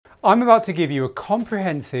I'm about to give you a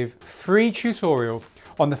comprehensive free tutorial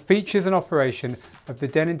on the features and operation of the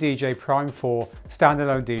Denon DJ Prime 4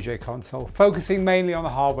 standalone DJ console, focusing mainly on the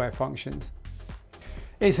hardware functions.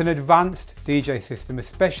 It's an advanced DJ system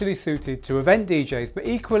especially suited to event DJs, but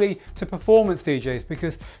equally to performance DJs,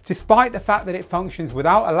 because despite the fact that it functions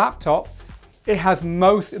without a laptop, it has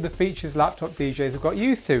most of the features laptop DJs have got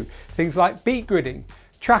used to. Things like beat gridding,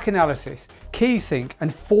 track analysis, key sync,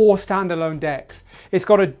 and 4 standalone decks. It's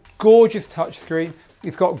got a gorgeous touchscreen,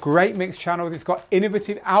 it's got great mix channels, it's got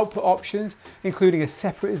innovative output options, including a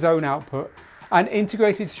separate zone output, and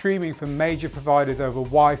integrated streaming from major providers over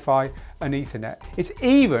Wi-Fi and Ethernet. It's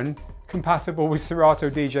even compatible with Serato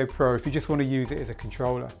DJ Pro if you just want to use it as a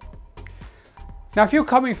controller. Now, if you're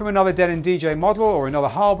coming from another Denon DJ model or another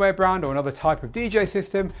hardware brand or another type of DJ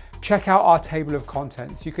system, check out our table of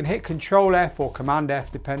contents. You can hit Control F or Command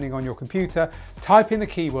F depending on your computer, type in the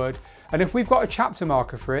keyword, and if we've got a chapter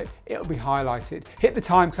marker for it, it'll be highlighted. Hit the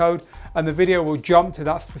time code and the video will jump to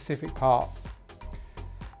that specific part.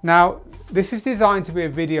 Now, this is designed to be a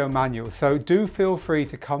video manual, so do feel free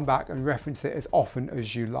to come back and reference it as often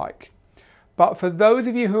as you like. But for those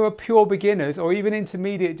of you who are pure beginners or even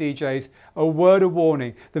intermediate DJs, a word of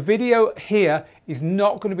warning. The video here is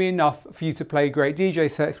not going to be enough for you to play great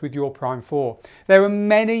DJ sets with your Prime 4. There are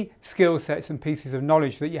many skill sets and pieces of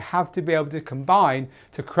knowledge that you have to be able to combine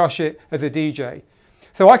to crush it as a DJ.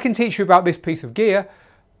 So I can teach you about this piece of gear,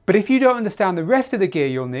 but if you don't understand the rest of the gear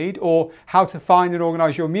you'll need, or how to find and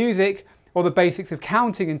organize your music, or the basics of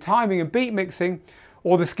counting and timing and beat mixing,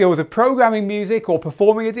 or the skills of programming music or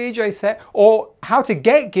performing a DJ set, or how to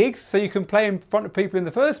get gigs so you can play in front of people in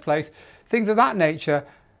the first place, things of that nature,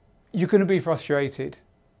 you're going to be frustrated.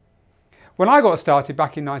 When I got started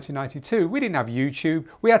back in 1992, we didn't have YouTube.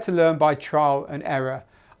 We had to learn by trial and error.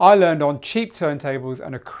 I learned on cheap turntables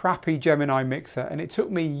and a crappy Gemini mixer, and it took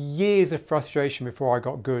me years of frustration before I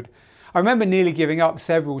got good. I remember nearly giving up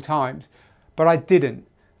several times, but I didn't.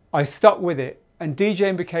 I stuck with it. And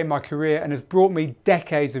DJing became my career and has brought me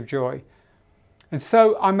decades of joy. And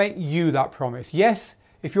so I make you that promise. Yes,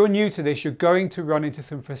 if you're new to this, you're going to run into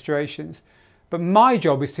some frustrations, but my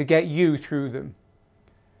job is to get you through them.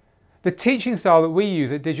 The teaching style that we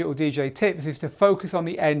use at Digital DJ Tips is to focus on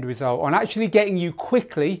the end result, on actually getting you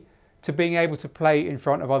quickly to being able to play in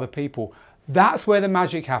front of other people. That's where the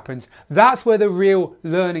magic happens. That's where the real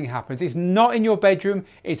learning happens. It's not in your bedroom.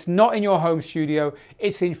 It's not in your home studio.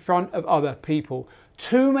 It's in front of other people.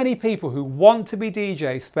 Too many people who want to be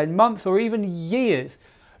DJs spend months or even years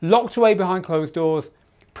locked away behind closed doors,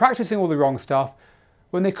 practicing all the wrong stuff,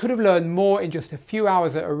 when they could have learned more in just a few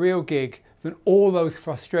hours at a real gig than all those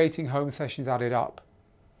frustrating home sessions added up.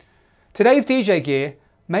 Today's DJ gear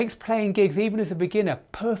makes playing gigs even as a beginner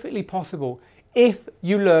perfectly possible if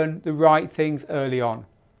you learn the right things early on.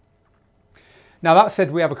 Now, that said,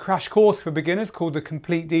 we have a crash course for beginners called the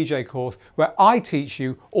Complete DJ course, where I teach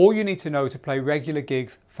you all you need to know to play regular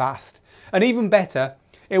gigs fast. And even better,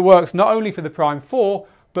 it works not only for the Prime 4,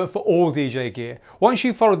 but for all DJ gear. Once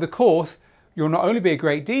you follow the course, you'll not only be a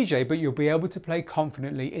great DJ, but you'll be able to play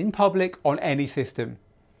confidently in public on any system.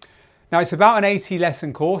 Now, it's about an 80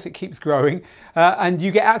 lesson course, it keeps growing, and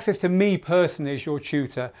you get access to me personally as your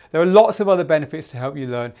tutor. There are lots of other benefits to help you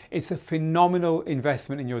learn. It's a phenomenal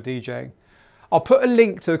investment in your DJing. I'll put a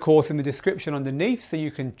link to the course in the description underneath so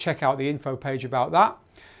you can check out the info page about that.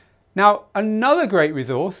 Now, another great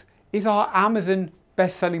resource is our Amazon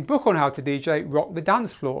best-selling book on how to DJ, Rock the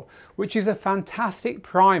Dance Floor, which is a fantastic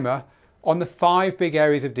primer on the 5 big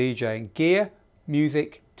areas of DJing: gear,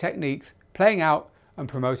 music, techniques, playing out, and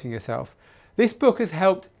promoting yourself. This book has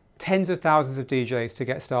helped tens of thousands of DJs to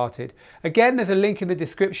get started. Again, there's a link in the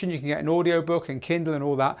description. You can get an audiobook and Kindle and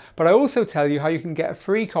all that, but I also tell you how you can get a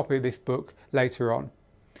free copy of this book later on.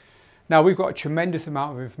 Now, we've got a tremendous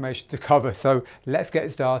amount of information to cover, so let's get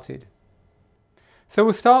started. So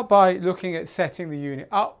we'll start by looking at setting the unit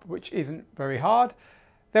up, which isn't very hard.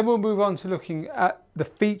 Then we'll move on to looking at the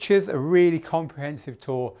features, a really comprehensive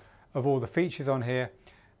tour of all the features on here.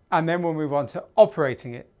 And then we'll move on to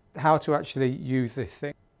operating it, how to actually use this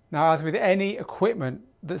thing. Now, as with any equipment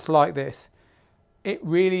that's like this, it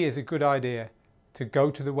really is a good idea to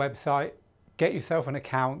go to the website, get yourself an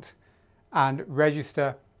account and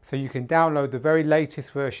register so you can download the very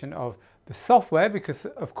latest version of the software, because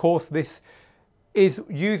of course this is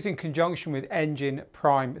used in conjunction with Engine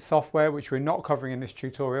Prime software, which we're not covering in this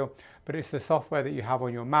tutorial, but it's the software that you have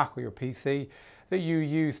on your Mac or your PC that you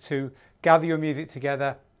use to gather your music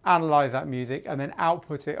together, analyze that music, and then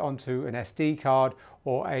output it onto an SD card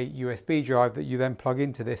or a USB drive that you then plug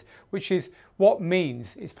into this, which is what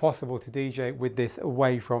means it's possible to DJ with this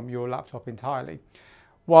away from your laptop entirely.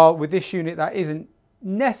 While with this unit that isn't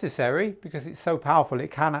necessary because it's so powerful,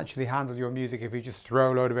 it can actually handle your music if you just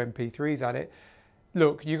throw a load of MP3s at it.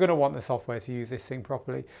 Look, you're going to want the software to use this thing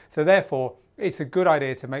properly. So therefore, it's a good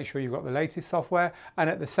idea to make sure you've got the latest software, and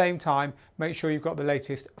at the same time, make sure you've got the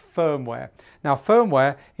latest firmware. Now,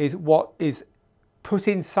 firmware is what is put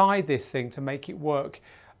inside this thing to make it work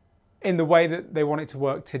in the way that they want it to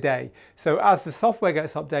work today. So as the software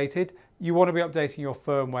gets updated, you want to be updating your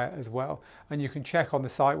firmware as well. And you can check on the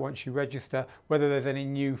site once you register whether there's any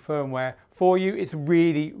new firmware for you. It's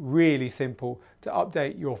really, really simple to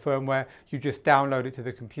update your firmware. You just download it to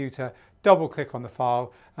the computer, double click on the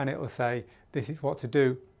file, and it will say, this is what to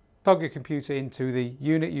do. Plug your computer into the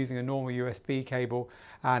unit using a normal USB cable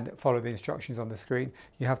and follow the instructions on the screen.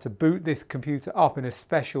 You have to boot this computer up in a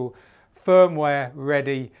special firmware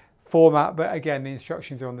ready format, but again, the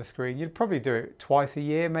instructions are on the screen. You'd probably do it twice a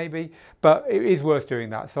year maybe, but it is worth doing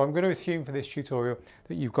that. So I'm going to assume for this tutorial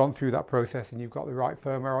that you've gone through that process and you've got the right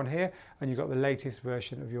firmware on here and you've got the latest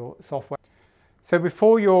version of your software. So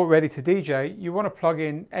before you're ready to DJ, you want to plug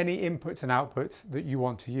in any inputs and outputs that you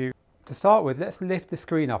want to use. To start with, let's lift the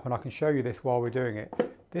screen up and I can show you this while we're doing it.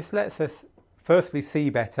 This lets us firstly see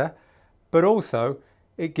better, but also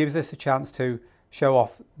it gives us a chance to show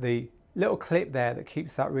off the little clip there that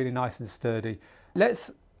keeps that really nice and sturdy.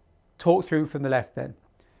 Let's talk through from the left then.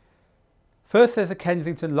 First, there's a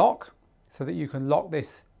Kensington lock so that you can lock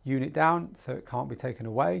this unit down so it can't be taken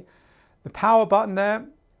away. The power button there,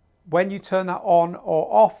 when you turn that on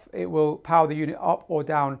or off, it will power the unit up or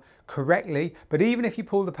down correctly. But even if you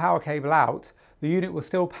pull the power cable out, the unit will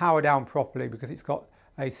still power down properly because it's got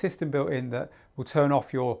a system built in that will turn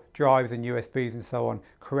off your drives and USBs and so on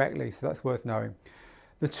correctly. So that's worth knowing.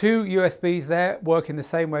 The two USBs there work in the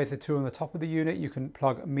same way as the two on the top of the unit. You can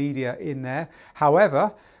plug media in there.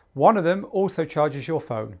 However, one of them also charges your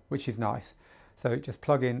phone, which is nice. So just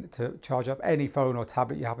plug in to charge up any phone or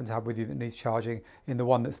tablet you happen to have with you that needs charging in the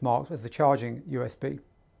one that's marked as the charging USB.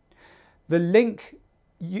 The link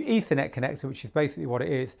Ethernet connector, which is basically what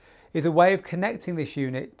it is a way of connecting this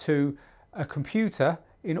unit to a computer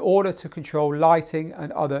in order to control lighting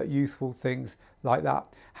and other useful things like that.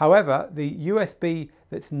 However, the USB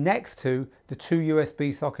that's next to the two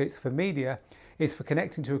USB sockets for media is for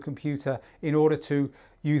connecting to a computer in order to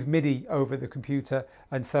use MIDI over the computer.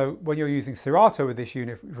 And so when you're using Serato with this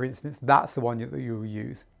unit, for instance, that's the one that you will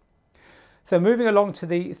use. So moving along to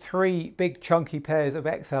the three big chunky pairs of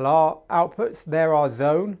XLR outputs, there are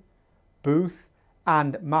zone, booth,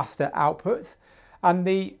 and master outputs. And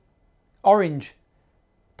the orange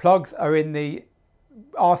plugs are in the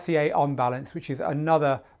RCA on balance, which is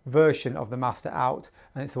another version of the master out,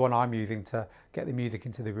 and it's the one I'm using to get the music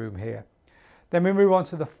into the room here. Then we move on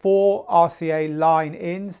to the four RCA line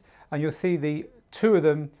ins, and you'll see the two of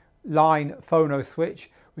them line phono switch,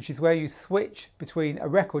 which is where you switch between a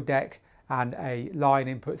record deck and a line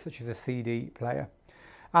input such as a CD player.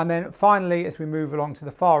 And then finally, as we move along to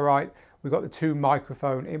the far right, we've got the two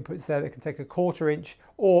microphone inputs there that can take a 1/4 inch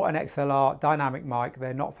or an XLR dynamic mic.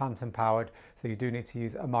 They're not phantom powered, so you do need to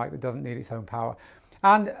use a mic that doesn't need its own power.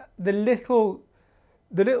 And the little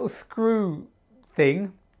screw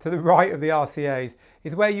thing to the right of the RCAs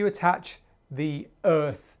is where you attach the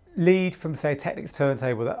earth lead from, say, a Technics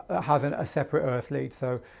turntable that has a separate earth lead.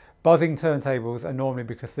 So buzzing turntables are normally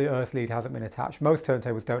because the earth lead hasn't been attached. Most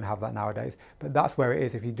turntables don't have that nowadays, but that's where it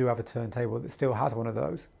is if you do have a turntable that still has one of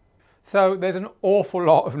those. So there's an awful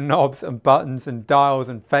lot of knobs and buttons and dials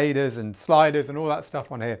and faders and sliders and all that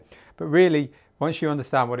stuff on here. But really, once you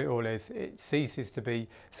understand what it all is, it ceases to be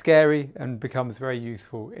scary and becomes very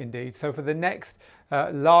useful indeed. So for the next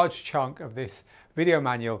large chunk of this video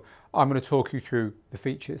manual, I'm going to talk you through the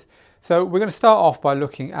features. So we're going to start off by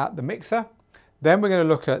looking at the mixer. Then we're going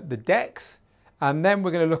to look at the decks. And then we're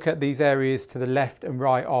going to look at these areas to the left and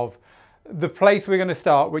right of the place we're going to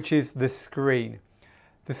start, which is the screen.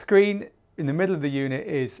 The screen in the middle of the unit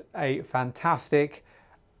is a fantastic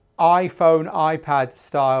iPhone, iPad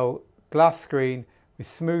style glass screen with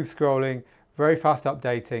smooth scrolling, very fast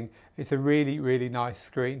updating. It's a really, really nice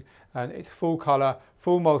screen, and it's full color,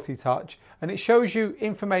 full multi-touch, and it shows you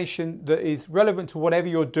information that is relevant to whatever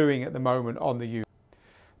you're doing at the moment on the unit.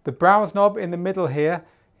 The browse knob in the middle here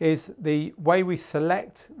is the way we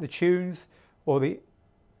select the tunes or the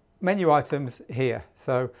menu items here.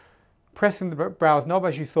 So pressing the browse knob,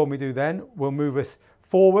 as you saw me do then, will move us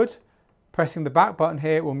forward. Pressing the back button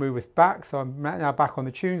here will move us back. So I'm now back on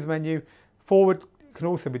the tunes menu. Forward can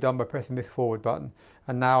also be done by pressing this forward button.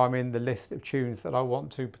 And now I'm in the list of tunes that I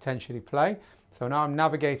want to potentially play. So now I'm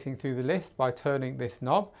navigating through the list by turning this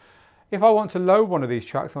knob. If I want to load one of these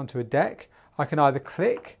tracks onto a deck, I can either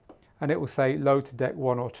click and it will say load to deck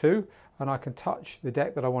 1 or 2, and I can touch the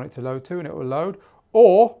deck that I want it to load to and it will load,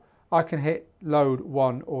 or I can hit load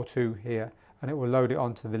 1 or 2 here and it will load it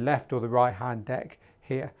onto the left or the right hand deck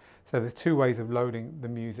here. So there's two ways of loading the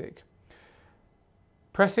music.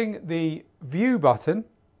 Pressing the view button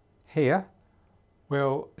here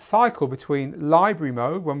will cycle between library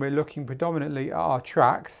mode when we're looking predominantly at our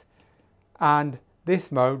tracks and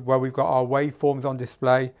this mode where we've got our waveforms on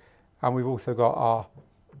display and we've also got our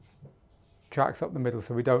tracks up the middle,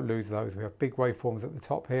 so we don't lose those. We have big waveforms at the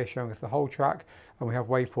top here showing us the whole track, and we have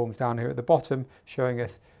waveforms down here at the bottom showing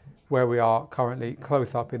us where we are currently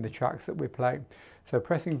close up in the tracks that we're playing. So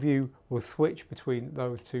pressing view will switch between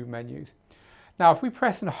those two menus. Now if we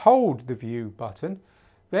press and hold the view button,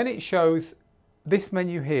 then it shows this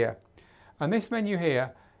menu here, and this menu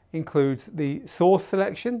here includes the source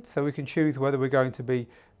selection, so we can choose whether we're going to be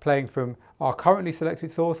playing from our currently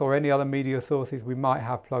selected source or any other media sources we might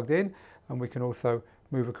have plugged in. And we can also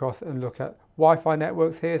move across and look at Wi-Fi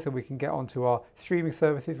networks here, so we can get onto our streaming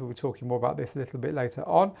services. We'll be talking more about this a little bit later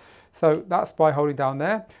on. So that's by holding down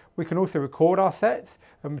there. We can also record our sets,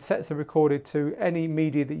 and sets are recorded to any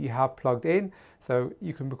media that you have plugged in. So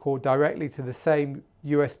you can record directly to the same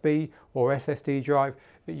USB or SSD drive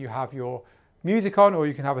that you have your music on, or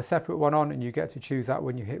you can have a separate one on and you get to choose that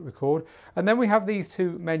when you hit record. And then we have these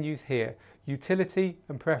two menus here, utility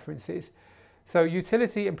and preferences. So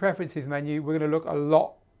utility and preferences menu, we're going to look a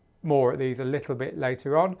lot more at these a little bit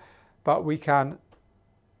later on, but we can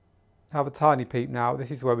have a tiny peep now.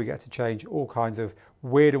 This is where we get to change all kinds of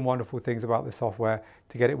weird and wonderful things about the software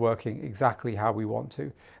to get it working exactly how we want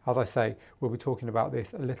to. As I say, we'll be talking about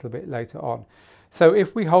this a little bit later on. So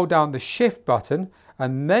if we hold down the shift button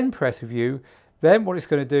and then press view, then what it's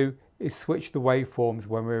going to do is switch the waveforms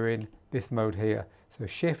when we're in this mode here. So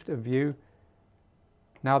shift and view.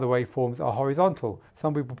 Now the waveforms are horizontal.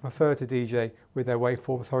 Some people prefer to DJ with their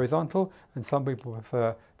waveforms horizontal, and some people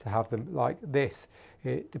prefer to have them like this.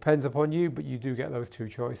 It depends upon you, but you do get those two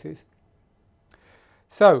choices.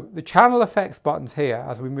 So the channel effects buttons here,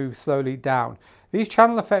 as we move slowly down, these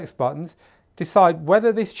channel effects buttons decide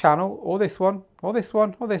whether this channel or this one or this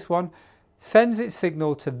one or this one sends its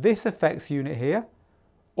signal to this effects unit here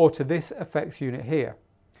or to this effects unit here.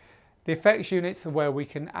 The effects units are where we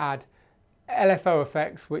can add LFO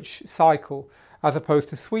effects which cycle, as opposed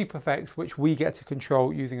to sweep effects which we get to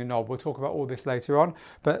control using a knob. We'll talk about all this later on,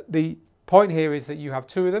 but the point here is that you have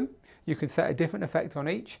two of them. You can set a different effect on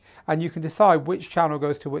each, and you can decide which channel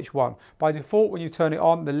goes to which one. By default, when you turn it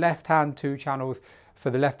on, the left hand two channels for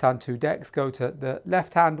the left hand two decks go to the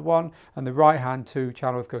left hand one, and the right hand two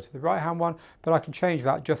channels go to the right hand one, but I can change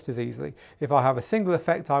that just as easily. If I have a single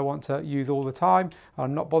effect I want to use all the time, and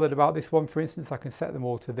I'm not bothered about this one for instance, I can set them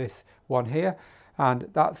all to this one here, and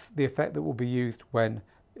that's the effect that will be used when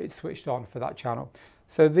it's switched on for that channel.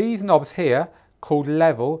 So these knobs here, called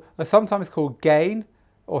level, are sometimes called gain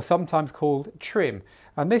or sometimes called trim,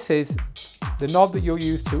 and this is the knob that you'll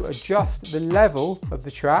use to adjust the level of the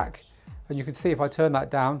track. And you can see if I turn that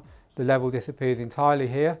down, the level disappears entirely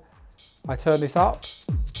here. I turn this up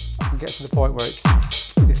and get to the point where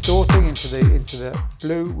it's distorting into the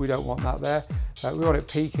blue. We don't want that there. We want it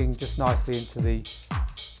peaking just nicely into the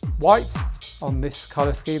white on this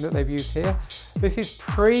color scheme that they've used here. This is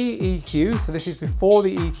pre-EQ, so this is before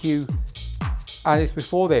the EQ, and it's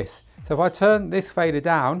before this. So if I turn this fader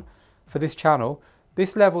down for this channel,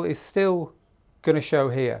 this level is still going to show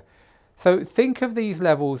here. So think of these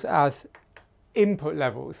levels as input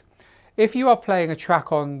levels. If you are playing a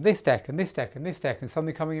track on this deck and this deck and this deck and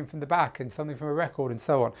something coming in from the back and something from a record and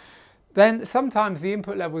so on, then sometimes the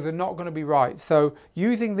input levels are not going to be right. So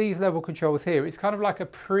using these level controls here, it's kind of like a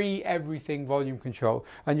pre-everything volume control,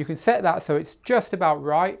 and you can set that so it's just about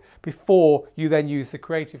right before you then use the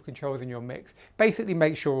creative controls in your mix. Basically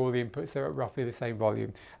make sure all the inputs are at roughly the same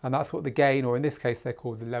volume, and that's what the gain, or in this case they're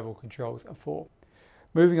called the level controls, are for.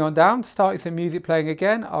 Moving on down, starting some music playing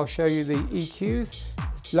again, I'll show you the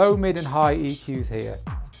EQs, low, mid and high EQs here.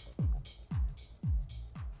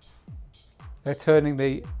 They're turning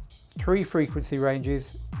the three frequency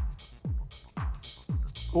ranges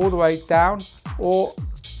all the way down, or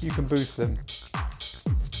you can boost them.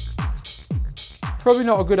 Probably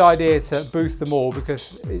not a good idea to boost them all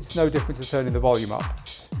because it's no different to turning the volume up.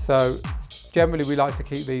 So generally we like to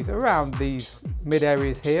keep these around these mid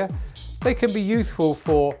areas here. They can be useful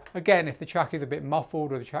for, again, if the track is a bit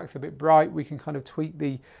muffled or the track's a bit bright, we can kind of tweak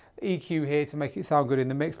the EQ here to make it sound good in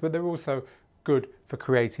the mix, but they're also good for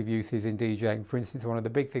creative uses in DJing. For instance, one of the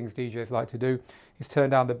big things DJs like to do is turn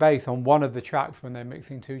down the bass on one of the tracks when they're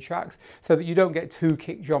mixing two tracks, so that you don't get two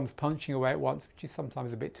kick drums punching away at once, which is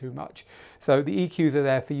sometimes a bit too much. So the EQs are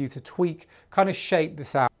there for you to tweak, kind of shape the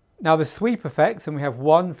sound. Now the sweep effects, and we have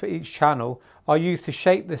one for each channel, are used to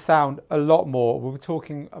shape the sound a lot more. We'll be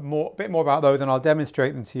talking a bit more about those, and I'll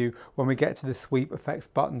demonstrate them to you when we get to the sweep effects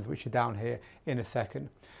buttons, which are down here in a second.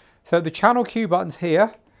 So the channel cue buttons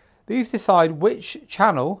here, these decide which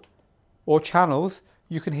channel or channels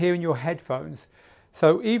you can hear in your headphones.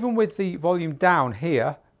 So even with the volume down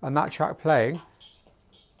here and that track playing,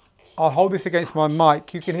 I'll hold this against my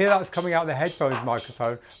mic. You can hear that's coming out the headphones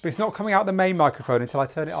microphone, but it's not coming out the main microphone until I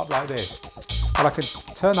turn it up like this. And I can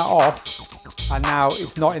turn that off, and now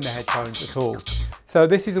it's not in the headphones at all. So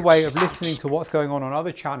this is a way of listening to what's going on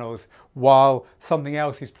other channels while something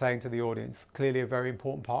else is playing to the audience. Clearly a very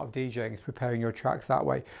important part of DJing is preparing your tracks that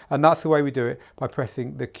way. And that's the way we do it, by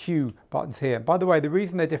pressing the cue buttons here. And by the way, the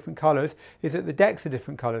reason they're different colors is that the decks are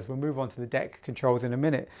different colors. We'll move on to the deck controls in a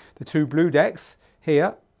minute. The two blue decks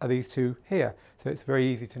here are these two here. So it's very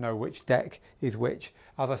easy to know which deck is which.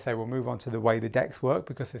 As I say, we'll move on to the way the decks work,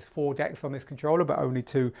 because there's 4 decks on this controller, but only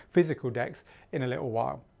 2 physical decks in a little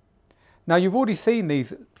while. Now you've already seen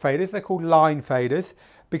these faders, they're called line faders,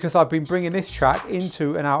 because I've been bringing this track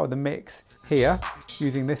into and out of the mix here,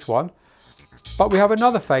 using this one. But we have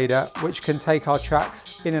another fader which can take our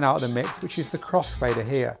tracks in and out of the mix, which is the crossfader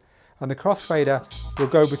here. And the crossfader will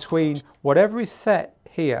go between whatever is set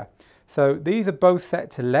here. So these are both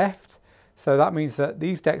set to left, so that means that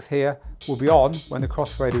these decks here will be on when the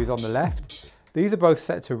crossfader is on the left. These are both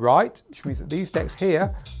set to right, which means that these decks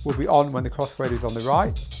here will be on when the crossfader is on the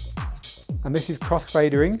right. And this is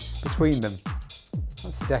crossfadering between them.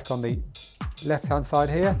 That's the deck on the left hand side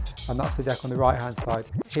here, and that's the deck on the right hand side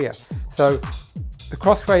here. So the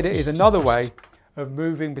crossfader is another way of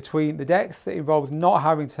moving between the decks that involves not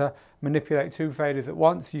having to manipulate 2 faders at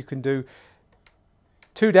once. You can do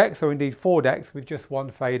 2 decks, or indeed 4 decks, with just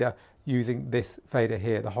 1 fader using this fader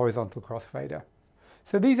here, the horizontal crossfader.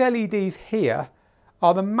 So these LEDs here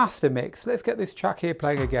are the master mix. Let's get this track here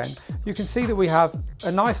playing again. You can see that we have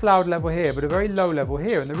a nice loud level here, but a very low level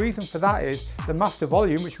here. And the reason for that is the master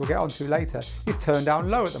volume, which we'll get onto later, is turned down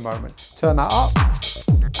low at the moment. Turn that up,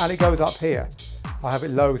 and it goes up here. I have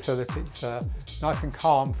it low so that it's nice and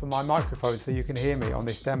calm for my microphone, so you can hear me on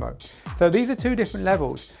this demo. So these are 2 different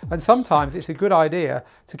levels, and sometimes it's a good idea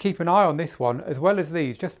to keep an eye on this one as well as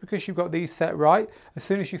these. Just because you've got these set right, as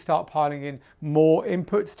soon as you start piling in more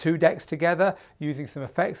inputs, 2 decks together, using some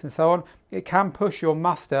effects and so on, it can push your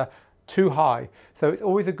master too high. So it's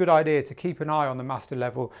always a good idea to keep an eye on the master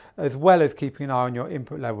level as well as keeping an eye on your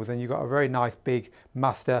input levels, and you've got a very nice big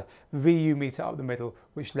master VU meter up the middle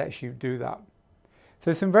which lets you do that. So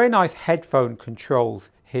there's some very nice headphone controls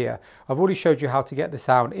here. I've already showed you how to get the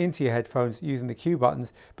sound into your headphones using the cue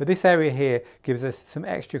buttons, but this area here gives us some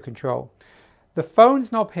extra control. The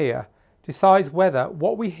phones knob here decides whether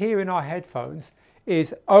what we hear in our headphones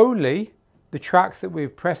is only the tracks that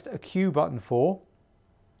we've pressed a cue button for,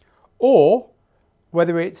 or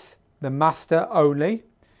whether it's the master only,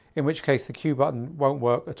 in which case the cue button won't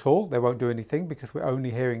work at all. They won't do anything because we're only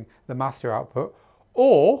hearing the master output,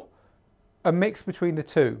 or a mix between the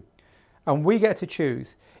 2, and we get to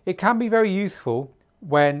choose. It can be very useful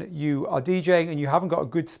when you are DJing and you haven't got a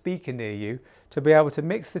good speaker near you to be able to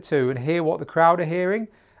mix the 2 and hear what the crowd are hearing,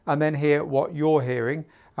 and then hear what you're hearing,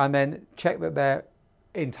 and then check that they're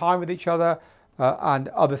in time with each other, and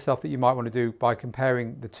other stuff that you might want to do by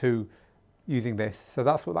comparing the 2 using this. So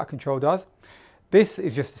that's what that control does. This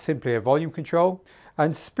is just simply a volume control,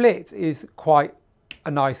 and split is quite a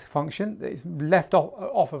nice function that is left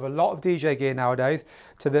off of a lot of DJ gear nowadays,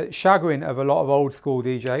 to the chagrin of a lot of old school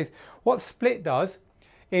DJs. What split does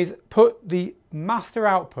is put the master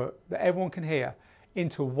output that everyone can hear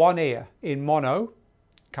into one ear in mono,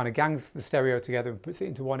 kind of gangs the stereo together and puts it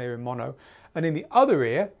into one ear in mono, and in the other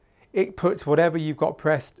ear it puts whatever you've got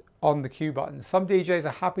pressed on the cue button. Some DJs are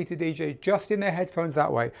happy to DJ just in their headphones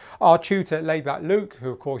that way. Our tutor, Laidback Luke, who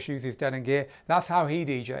of course uses Denon gear, that's how he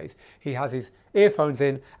DJs. He has his earphones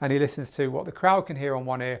in and he listens to what the crowd can hear on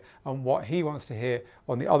one ear and what he wants to hear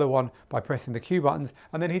on the other one by pressing the cue buttons,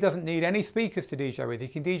 and then he doesn't need any speakers to DJ with. He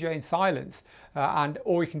can DJ in silence,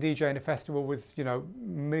 or he can DJ in a festival with, you know,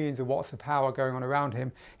 millions of watts of power going on around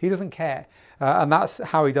him. He doesn't care, and that's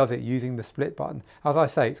how he does it, using the split button. As I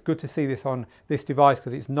say, it's good to see this on this device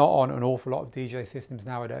because it's not on an awful lot of DJ systems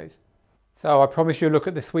nowadays. So I promised you a look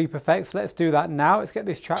at the sweep effects. Let's do that now. Let's get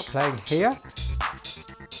this track playing here.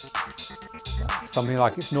 Something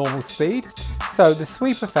like its normal speed. So the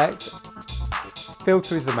sweep effect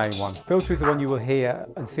Filter is the main one. Filter is the one you will hear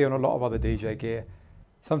and see on a lot of other DJ gear.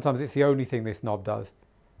 Sometimes it's the only thing this knob does.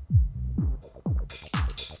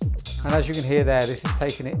 And as you can hear there, this is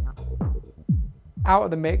taking it out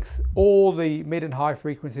of the mix. All the mid and high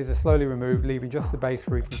frequencies are slowly removed, leaving just the bass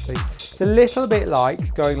frequency. It's a little bit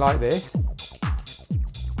like going like this,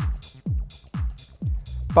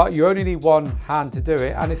 but you only need one hand to do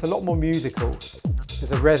it, and it's a lot more musical.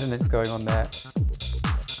 There's a resonance going on there,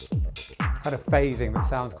 kind of phasing that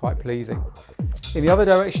sounds quite pleasing. In the other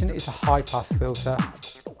direction, it's a high pass filter,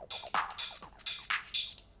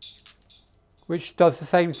 which does the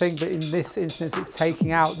same thing, but in this instance, it's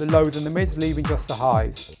taking out the lows and the mids, leaving just the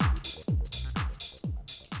highs. A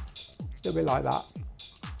little bit like that.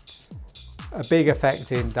 A big effect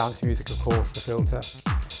in dance music, of course, the filter.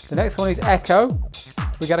 The next one is echo.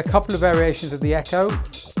 We get a couple of variations of the echo.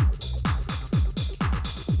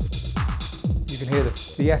 You can hear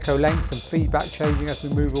the echo length and feedback changing as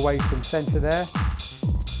we move away from center there.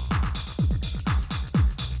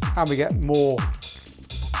 And we get more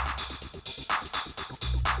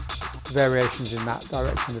variations in that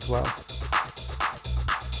direction as well.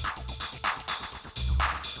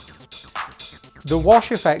 The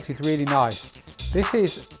wash effect is really nice. This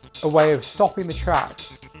is a way of stopping the track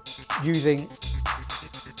using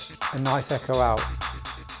a nice echo out.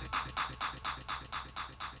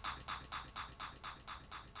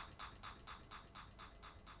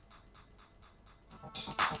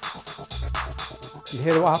 You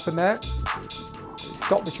hear what happened there?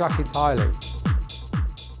 Stop the track entirely.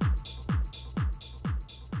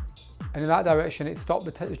 And in that direction, it stopped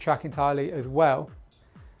the track entirely as well.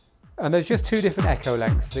 And there's just two different echo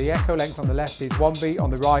lengths. The echo length on the left is 1 beat, on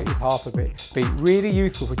the right is half a beat. Really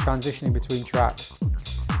useful for transitioning between tracks.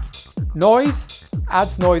 Noise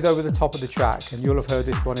adds noise over the top of the track, and you'll have heard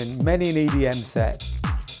this one in many an EDM set.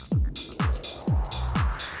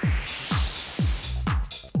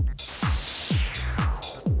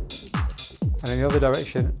 And in the other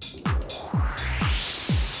direction,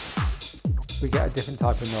 we get a different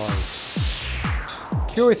type of noise.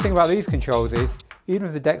 Curious thing about these controls is, even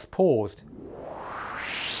if the deck's paused,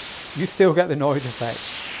 you still get the noise effect.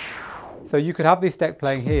 So you could have this deck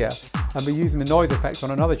playing here and be using the noise effect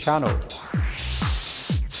on another channel.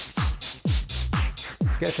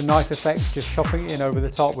 Gets a nice effect just chopping it in over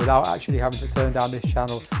the top without actually having to turn down this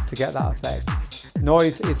channel to get that effect.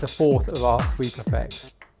 Noise is the fourth of our sweep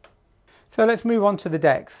effects. So let's move on to the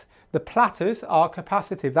decks. The platters are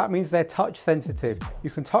capacitive. That means they're touch sensitive. You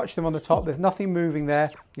can touch them on the top. There's nothing moving there.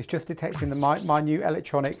 It's just detecting the minute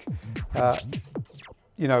electronic,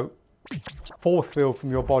 force field from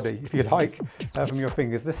your body, if you like, from your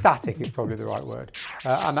fingers. The static is probably the right word.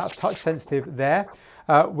 And that's touch sensitive there.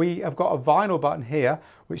 We have got a vinyl button here,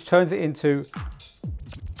 which turns it into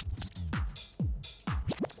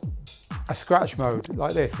a scratch mode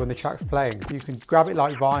like this when the track's playing. So you can grab it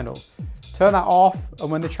like vinyl. Turn that off, and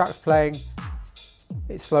when the track's playing,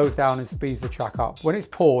 it slows down and speeds the track up. When it's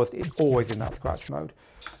paused, it's always in that scratch mode.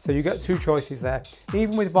 So you get two choices there.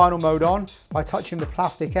 Even with vinyl mode on, by touching the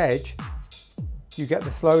plastic edge, you get the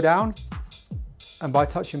slowdown, and by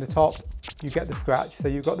touching the top, you get the scratch. So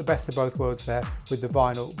you've got the best of both worlds there with the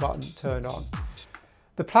vinyl button turned on.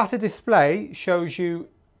 The Platter display shows you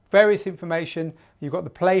various information. You've got the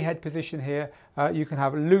playhead position here. You can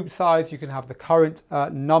have loop size, you can have the current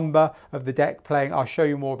number of the deck playing. I'll show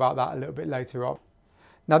you more about that a little bit later on.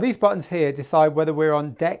 Now these buttons here decide whether we're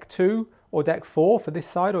on deck 2 or deck 4 for this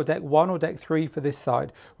side, or deck 1 or deck 3 for this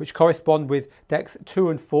side, which correspond with decks 2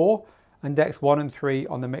 and 4 and decks 1 and 3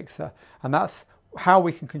 on the mixer. And that's how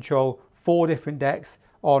we can control 4 different decks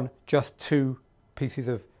on just 2 pieces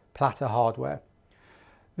of Platter hardware.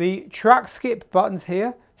 The track skip buttons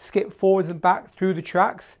here skip forwards and back through the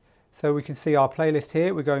tracks. So we can see our playlist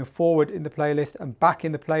here. We're going forward in the playlist and back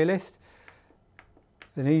in the playlist.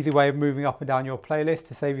 An easy way of moving up and down your playlist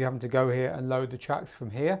to save you having to go here and load the tracks from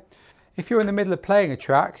here. If you're in the middle of playing a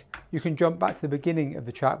track, you can jump back to the beginning of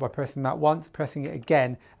the track by pressing that once, pressing it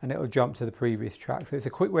again, and it'll jump to the previous track. So it's a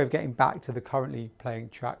quick way of getting back to the currently playing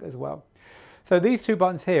track as well. So these two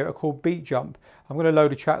buttons here are called beat jump. I'm going to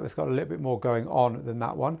load a track that's got a little bit more going on than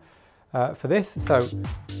that one for this. So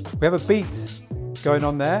we have a beat going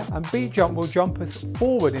on there, and beat jump will jump us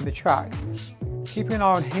forward in the track. Keeping an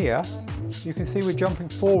eye on here, you can see we're jumping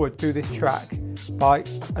forward through this track by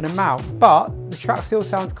an amount, but the track still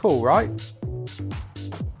sounds cool, right?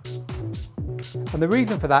 And the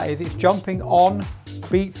reason for that is it's jumping on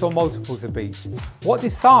beats or multiples of beats. What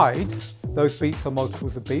decides those beats or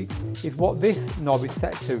multiples of beats is what this knob is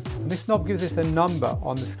set to. And this knob gives us a number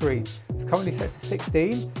on the screen. It's currently set to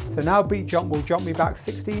 16. So now beat jump will jump me back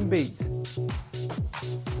 16 beats.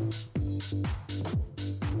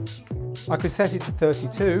 I could set it to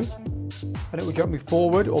 32 and it will jump me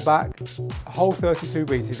forward or back a whole 32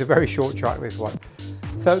 beats. It's a very short track, this one.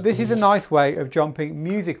 So this is a nice way of jumping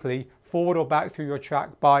musically forward or back through your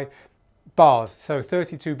track by bars. So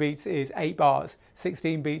 32 beats is 8 bars,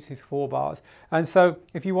 16 beats is 4 bars. And so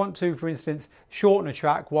if you want to, for instance, shorten a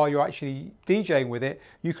track while you're actually DJing with it,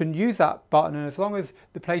 you can use that button, and as long as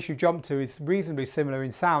the place you jump to is reasonably similar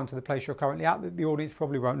in sound to the place you're currently at, the audience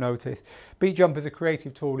probably won't notice. Beat jump as a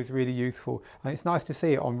creative tool is really useful, and it's nice to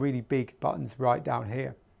see it on really big buttons right down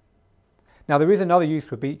here. Now there is another use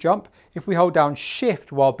for beat jump. If we hold down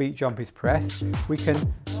shift while beat jump is pressed, we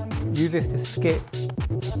can use this to skip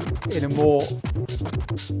in a more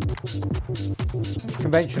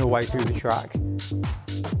conventional way through the track.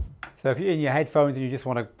 So if you're in your headphones and you just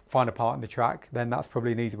want to find a part in the track, then that's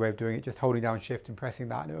probably an easy way of doing it, just holding down shift and pressing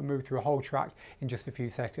that, and it will move through a whole track in just a few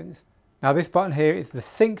seconds. Now this button here is the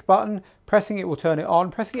sync button. Pressing it will turn it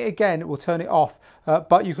on. Pressing it again, it will turn it off.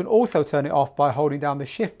 But you can also turn it off by holding down the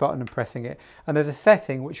shift button and pressing it. And there's a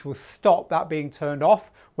setting which will stop that being turned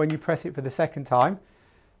off when you press it for the second time,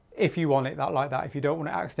 if you want it like that. If you don't want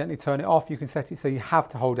to accidentally turn it off, you can set it so you have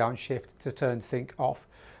to hold down shift to turn sync off.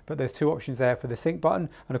 But there's 2 options there for the sync button,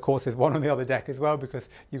 and of course there's one on the other deck as well, because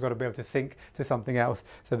you've got to be able to sync to something else.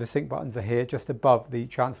 So the sync buttons are here just above the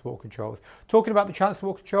transport controls. Talking about the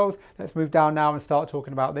transport controls, let's move down now and start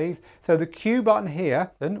talking about these. So the cue button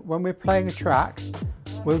here, then when we're playing a track,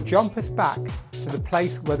 will jump us back to the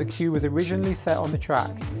place where the cue was originally set on the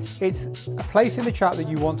track. It's a place in the track that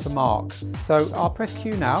you want to mark. So I'll press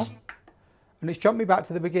cue now, and it's jumped me back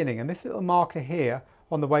to the beginning, and this little marker here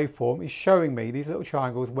on the waveform is showing me these little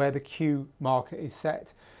triangles where the cue marker is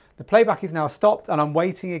set. The playback is now stopped, and I'm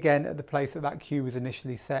waiting again at the place that cue was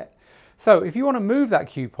initially set. So if you want to move that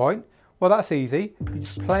cue point, well, that's easy. You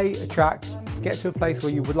just play a track, get to a place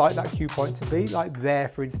where you would like that cue point to be, like there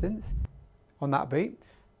for instance, on that beat,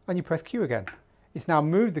 and you press cue again. It's now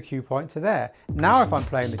moved the cue point to there. Now if I'm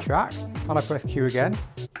playing the track and I press cue again,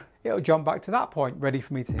 it'll jump back to that point, ready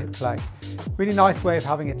for me to hit play. Really nice way of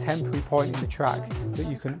having a temporary point in the track that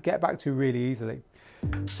you can get back to really easily.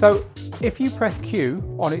 So if you press cue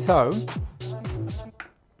on its own,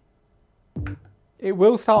 it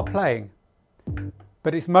will start playing,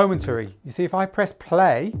 but it's momentary. You see, if I press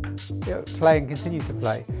play, it'll play and continue to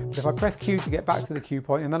play. But if I press cue to get back to the cue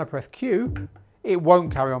point and then I press cue, it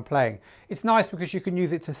won't carry on playing. It's nice because you can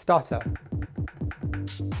use it to stutter,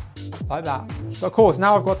 like that. But of course,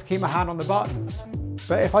 now I've got to keep my hand on the button.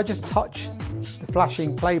 But if I just touch the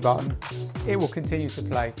flashing play button, it will continue to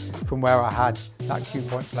play from where I had that cue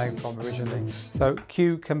point playing from originally. So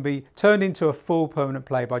cue can be turned into a full permanent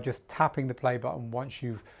play by just tapping the play button once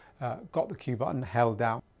you've got the cue button held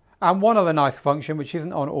down. And one other nice function, which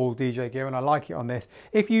isn't on all DJ gear, and I like it on this,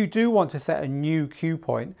 if you do want to set a new cue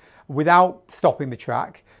point without stopping the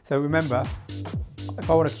track, so remember, if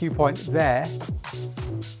I want a cue point there,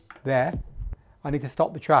 I need to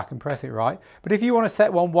stop the track and press it right. But if you want to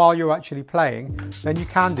set one while you're actually playing, then you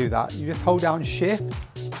can do that. You just hold down shift,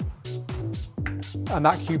 and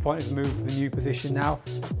that cue point is moved to the new position now.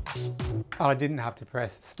 And I didn't have to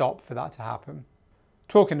press stop for that to happen.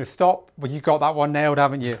 Talking of stop, well, you got that one nailed,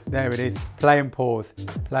 haven't you? There it is, play and pause,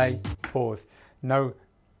 play, pause. No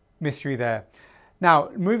mystery there. Now,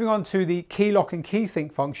 moving on to the key lock and key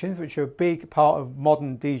sync functions, which are a big part of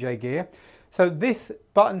modern DJ gear. So this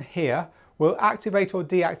button here will activate or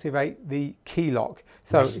deactivate the key lock.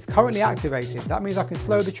 So it's currently activated. That means I can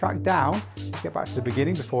slow the track down, get back to the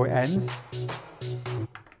beginning before it ends.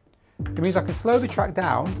 It means I can slow the track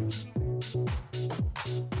down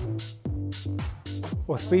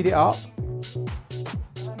or speed it up,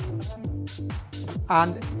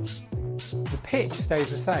 and the pitch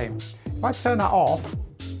stays the same. If I turn that off,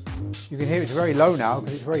 you can hear it's very low now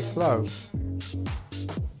because it's very slow.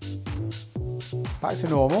 Back to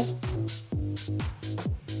normal.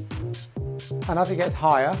 And as it gets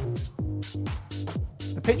higher,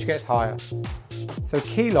 the pitch gets higher. So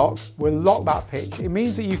key lock will lock that pitch. It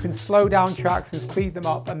means that you can slow down tracks and speed them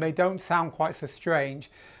up, and they don't sound quite so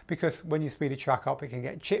strange, because when you speed a track up, it can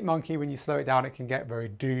get chipmunky. When you slow it down, it can get very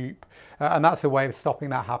deep. And that's a way of stopping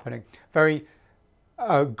that happening. Very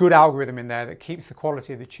good algorithm in there that keeps the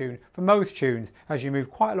quality of the tune for most tunes as you move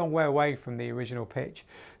quite a long way away from the original pitch.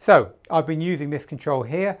 So I've been using this control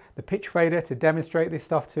here, the pitch fader, to demonstrate this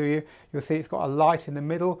stuff to you. You'll see it's got a light in the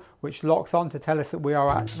middle which locks on to tell us that we are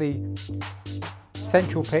at the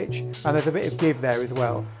central pitch, and there's a bit of give there as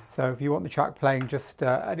well. So if you want the track playing just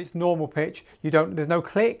at its normal pitch, there's no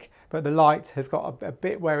click, but the light has got a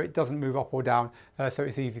bit where it doesn't move up or down, so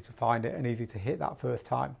it's easy to find it and easy to hit that first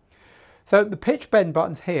time. So the pitch bend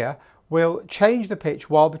buttons here will change the pitch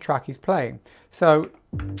while the track is playing. So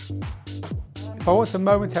if I want to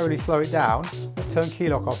momentarily slow it down, let's turn key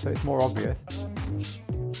lock off so it's more obvious.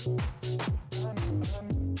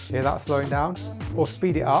 Hear that slowing down? Or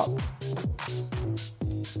speed it up.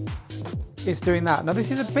 It's doing that. Now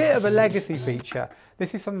this is a bit of a legacy feature.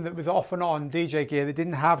 This is something that was often on DJ gear that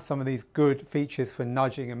didn't have some of these good features for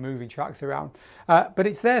nudging and moving tracks around. But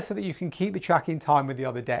it's there so that you can keep the track in time with the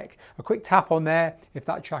other deck. A quick tap on there, if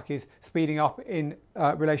that track is speeding up in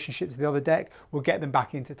relationship to the other deck, will get them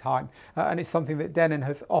back into time. And it's something that Denon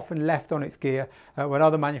has often left on its gear when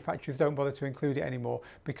other manufacturers don't bother to include it anymore,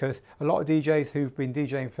 because a lot of DJs who've been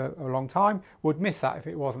DJing for a long time would miss that if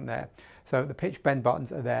it wasn't there. So the pitch bend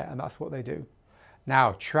buttons are there, and that's what they do.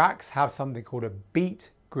 Now, tracks have something called a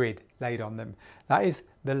beat grid laid on them. That is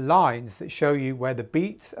the lines that show you where the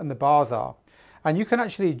beats and the bars are. And you can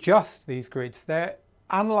actually adjust these grids. They're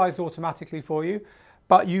analyzed automatically for you,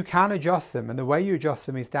 but you can adjust them. And the way you adjust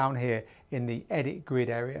them is down here in the edit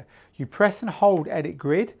grid area. You press and hold edit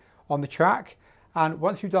grid on the track. And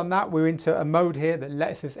once you've done that, we're into a mode here that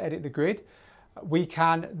lets us edit the grid. We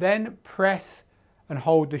can then press and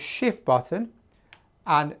hold the shift button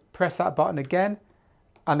and press that button again,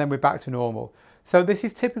 and then we're back to normal. So this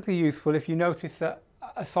is typically useful if you notice that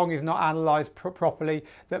a song is not analysed properly,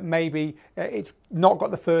 that maybe it's not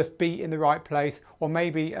got the first beat in the right place, or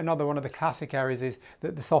maybe another one of the classic errors is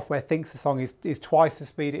that the software thinks the song is twice the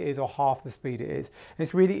speed it is or half the speed it is. And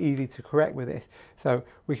it's really easy to correct with this. So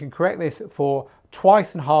we can correct this for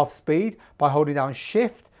twice and half speed by holding down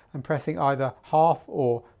shift and pressing either half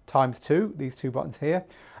or ×2, these two buttons here.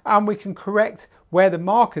 And we can correct where the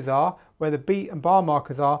markers are, where the beat and bar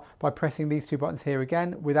markers are, by pressing these two buttons here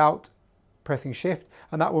again without pressing shift,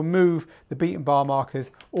 and that will move the beat and bar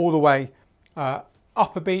markers all the way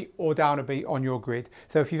up a beat or down a beat on your grid.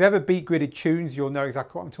 So if you've ever beat gridded tunes, you'll know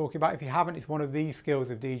exactly what I'm talking about. If you haven't, it's one of these skills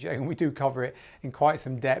of DJing, and we do cover it in quite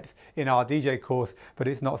some depth in our DJ course, but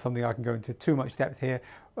it's not something I can go into too much depth here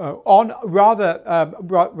on.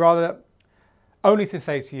 Rather only to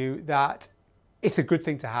say to you that it's a good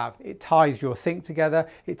thing to have. It ties your sync together,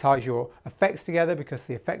 it ties your effects together, because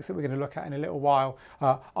the effects that we're going to look at in a little while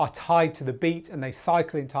are tied to the beat and they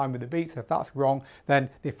cycle in time with the beat. So if that's wrong, then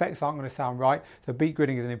the effects aren't going to sound right. So beat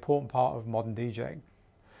gridding is an important part of modern DJing.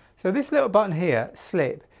 So this little button here,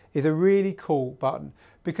 slip, is a really cool button,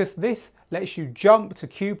 because this lets you jump to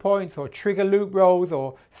cue points or trigger loop rolls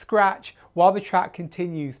or scratch while the track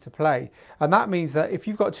continues to play. And that means that if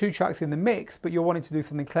you've got two tracks in the mix, but you're wanting to do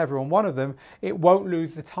something clever on one of them, it won't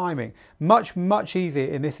lose the timing. Much, much easier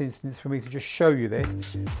in this instance for me to just show you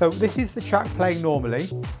this. So this is the track playing normally.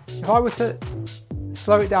 If I were to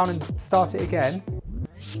slow it down and start it again,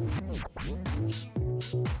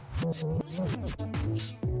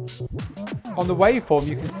 on the waveform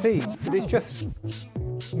you can see that it's just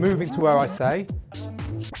moving to where I say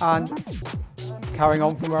and carrying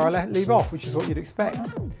on from where I leave off, which is what you'd expect.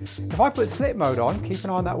 If I put slip mode on, keep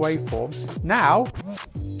an eye on that waveform, now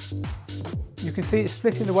you can see it's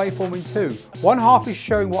splitting the waveform in two. One half is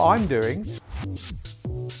showing what I'm doing,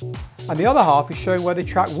 and the other half is showing where the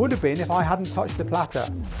track would have been if I hadn't touched the platter.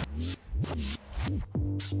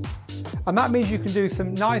 And that means you can do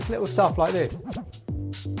some nice little stuff like this.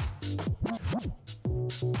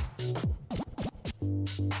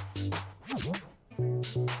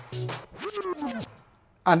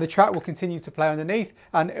 And the track will continue to play underneath,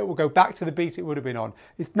 and it will go back to the beat it would have been on.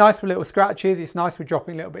 It's nice for little scratches, it's nice for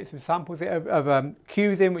dropping little bits of samples of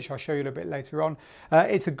cues in, which I'll show you a little bit later on.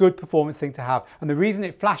 It's a good performance thing to have, and the reason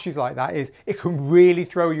it flashes like that is it can really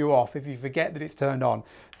throw you off if you forget that it's turned on.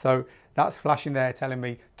 So that's flashing there telling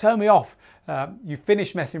me, turn me off, you've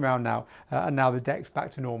finished messing around now, and now the deck's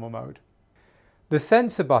back to normal mode. The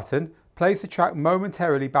sensor button plays the track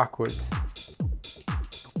momentarily backwards.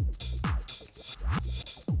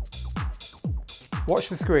 Watch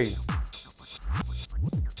the screen.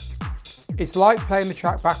 It's like playing the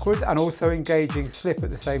track backwards and also engaging slip at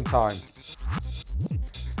the same time.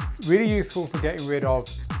 Really useful for getting rid of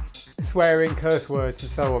swearing, curse words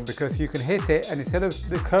and so on, because you can hit it and instead of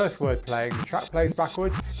the curse word playing, the track plays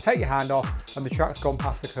backwards, take your hand off and the track's gone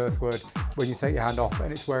past the curse word when you take your hand off,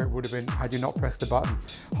 and it's where it would have been had you not pressed the button.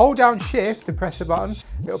 Hold down shift and press the button,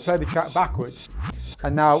 it'll play the track backwards.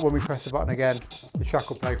 And now when we press the button again, the track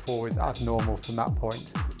will play forwards as normal from that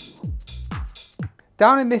point.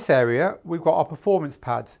 Down in this area, we've got our performance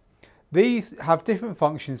pads. These have different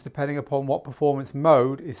functions depending upon what performance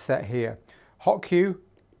mode is set here. Hot cue,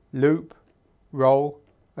 loop, roll,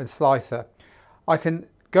 and slicer. I can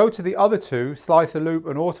go to the other two, slicer loop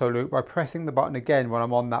and auto loop, by pressing the button again when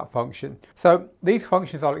I'm on that function. So these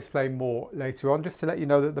functions I'll explain more later on, just to let you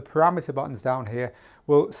know that the parameter buttons down here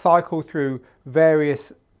will cycle through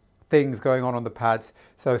various things going on the pads.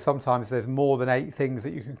 So sometimes there's more than 8 things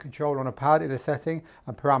that you can control on a pad in a setting,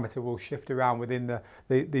 and parameter will shift around within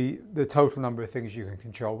the total number of things you can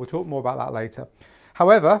control. We'll talk more about that later.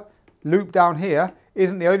 However, loop down here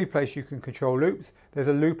isn't the only place you can control loops. There's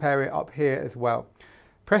a loop area up here as well.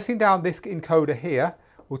 Pressing down this encoder here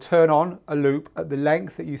will turn on a loop at the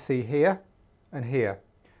length that you see here and here.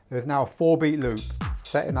 There's now a 4-beat loop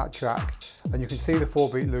set in that track, and you can see the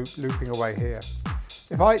 4-beat loop looping away here.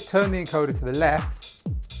 If I turn the encoder to the left,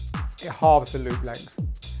 it halves the loop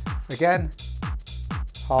length. Again,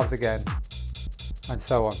 halves again, and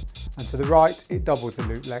so on. And to the right, it doubles the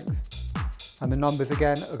loop length. And the numbers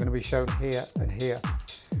again are going to be shown here and here.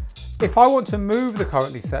 If I want to move the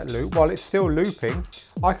currently set loop while it's still looping,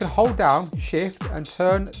 I can hold down Shift and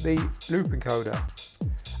turn the loop encoder.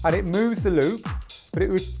 And it moves the loop, but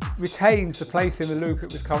it retains the place in the loop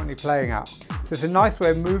it was currently playing at. So it's a nice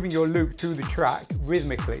way of moving your loop through the track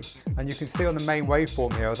rhythmically. And you can see on the main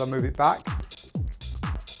waveform here, as I move it back,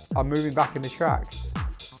 I'm moving back in the track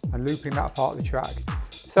and looping that part of the track.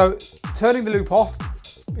 So turning the loop off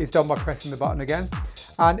is done by pressing the button again.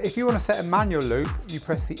 And if you want to set a manual loop, you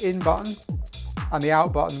press the in button and the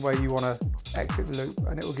out button where you want to exit the loop,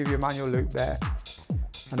 and it will give you a manual loop there.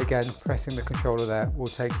 And again, pressing the controller there will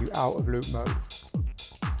take you out of loop mode.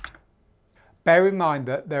 Bear in mind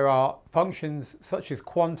that there are functions such as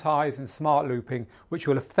quantize and smart looping which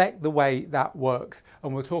will affect the way that works,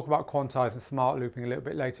 and we'll talk about quantize and smart looping a little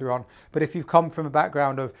bit later on. But if you've come from a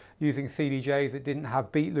background of using CDJs that didn't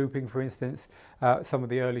have beat looping, for instance, some of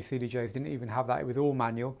the early CDJs didn't even have that, it was all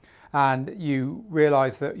manual, and you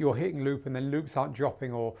realise that you're hitting loop and then loops aren't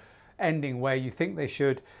dropping or ending where you think they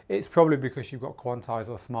should, it's probably because you've got quantize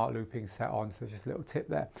or smart looping set on. So just a little tip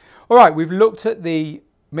there. All right, we've looked at the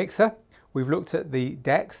mixer, we've looked at the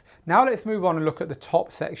decks. Now let's move on and look at the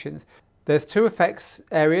top sections. There's 2 effects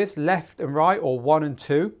areas, left and right, or 1 and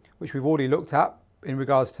 2, which we've already looked at in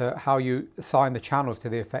regards to how you assign the channels to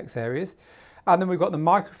the effects areas. And then we've got the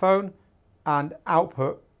microphone and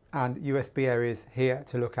output and USB areas here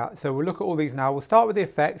to look at. So we'll look at all these now. We'll start with the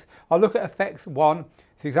effects. I'll look at effects 1.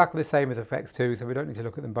 It's exactly the same as effects 2, so we don't need to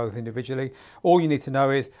look at them both individually. All you need to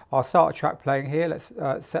know is I'll start a track playing here. Let's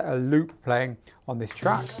set a loop playing on this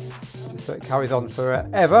track, just so it carries on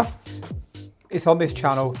forever. It's on this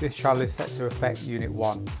channel. This channel is set to effect unit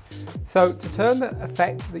 1. So to turn the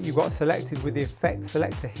effect that you've got selected with the effect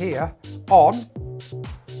selector here on,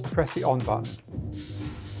 press the on button.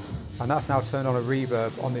 And that's now turned on a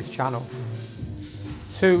reverb on this channel.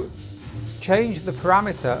 To change the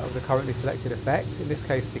parameter of the currently selected effect, in this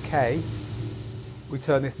case decay, we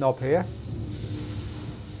turn this knob here.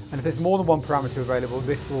 And if there's more than one parameter available,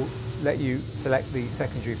 this will let you select the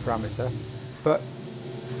secondary parameter. But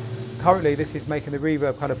currently this is making the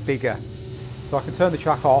reverb kind of bigger. So I can turn the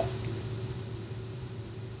track off.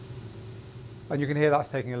 And you can hear that's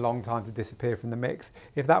taking a long time to disappear from the mix.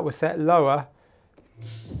 If that was set lower,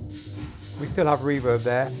 we still have reverb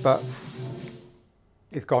there, but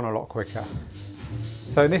it's gone a lot quicker.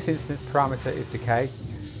 So in this instance, parameter is decay.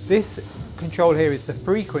 This control here is the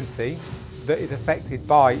frequency that is affected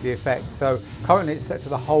by the effect. So currently it's set to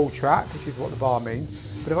the whole track, which is what the bar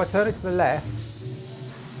means. But if I turn it to the left,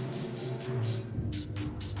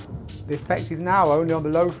 the effect is now only on the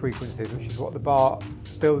low frequencies, which is what the bar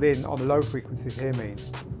filled in on the low frequencies here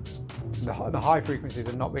means. The high frequencies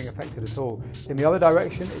are not being affected at all. In the other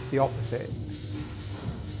direction, it's the opposite.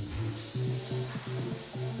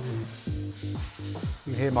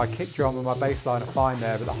 You can hear my kick drum and my bass line are fine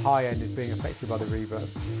there, but the high end is being affected by the reverb.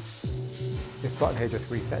 This button here just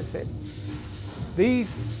resets it.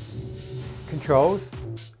 These controls,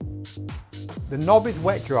 the knob is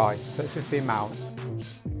wet dry, so it's just the amount.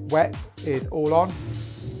 Wet is all on,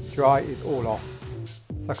 dry is all off.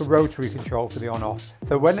 It's like a rotary control for the on-off.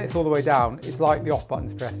 So when it's all the way down, it's like the off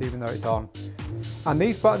button's pressed even though it's on. And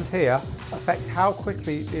these buttons here affect how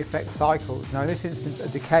quickly the effect cycles. Now in this instance, a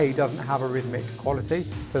decay doesn't have a rhythmic quality,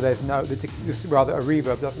 so there's no, rather a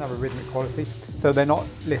reverb doesn't have a rhythmic quality, so they're not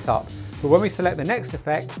lit up. But when we select the next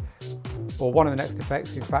effect, or one of the next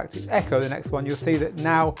effects, in fact it's echo, the next one, you'll see that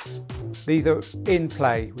now these are in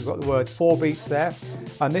play. We've got the word 4 beats there,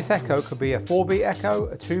 and this echo could be a 4-beat echo,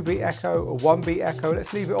 a 2-beat echo, a 1-beat echo.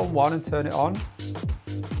 Let's leave it on 1 and turn it on.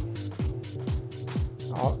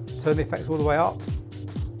 I'll turn the effects all the way up.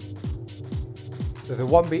 There's a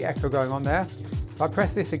 1-beat echo going on there. If I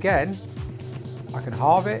press this again, I can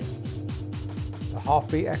halve it, a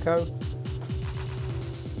half-beat echo,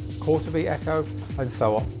 quarter beat echo, and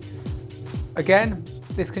so on. Again,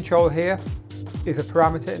 this control here is a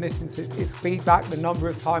parameter. In this instance, it's feedback, the number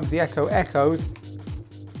of times the echo echoes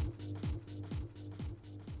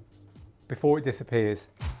before it disappears.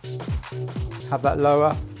 Have that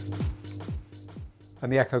lower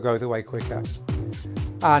and the echo goes away quicker.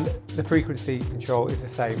 And the frequency control is the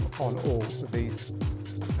same on all of these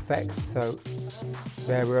effects. So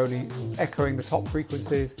there we're only echoing the top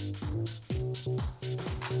frequencies,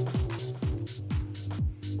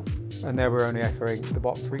 and there we're only echoing the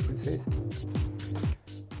bottom frequencies.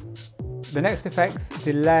 The next effects,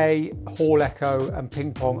 delay, hall echo and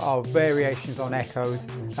ping pong, are variations on echoes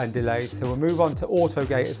and delays. So we'll move on to auto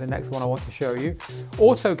gate as the next one I want to show you.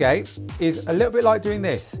 Auto gate is a little bit like doing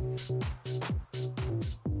this.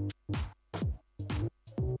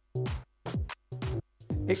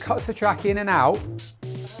 It cuts the track in and out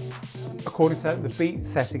according to the beat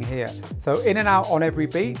setting here. So in and out on every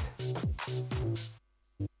beat.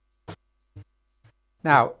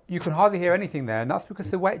 Now, you can hardly hear anything there, and that's because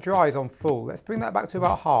the wet dry is on full. Let's bring that back to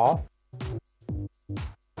about half.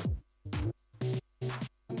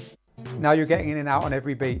 Now you're getting in and out on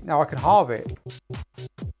every beat. Now I can halve it.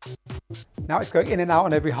 Now it's going in and out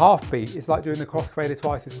on every half beat. It's like doing the crossfader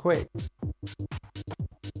twice as quick.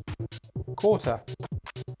 Quarter.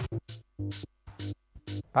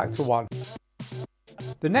 Back to 1.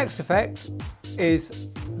 The next effect is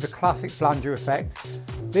the classic flanger effect.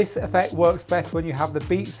 This effect works best when you have the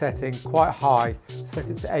beat setting quite high. Set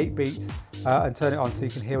it to 8 beats and turn it on so you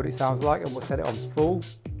can hear what it sounds like, and we'll set it on full.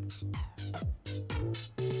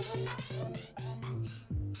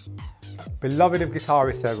 Beloved of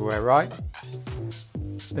guitarists everywhere, right?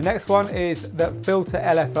 The next one is the filter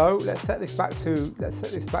LFO. Let's set this back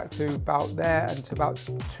to about there and to about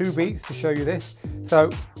 2 beats to show you this. So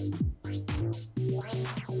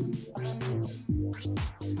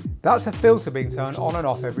that's a filter being turned on and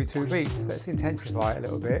off every 2 beats. Let's intensify it a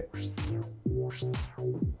little bit.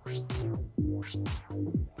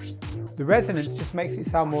 The resonance just makes it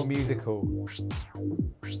sound more musical,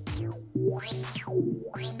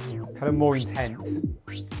 kind of more intense.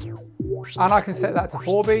 And I can set that to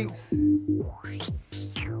 4 beats.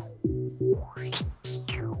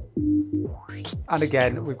 And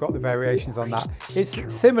again, we've got the variations on that. It's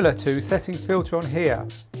similar to setting filter on here.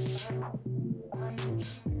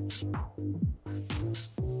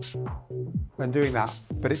 And doing that,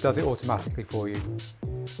 but it does it automatically for you.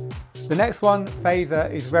 The next one,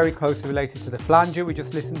 phaser, is very closely related to the flanger we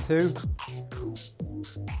just listened to.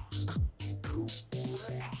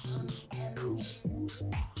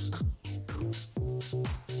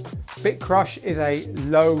 Bit crush is a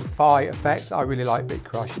lo-fi effect. I really like bit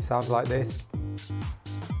crush. It sounds like this.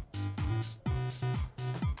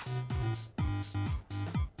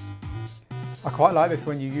 I quite like this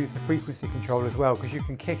when you use the frequency control as well, because you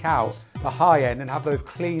can kick out the high end and have those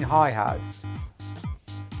clean hi-hats.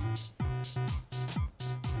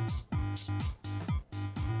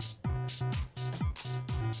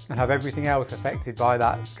 And have everything else affected by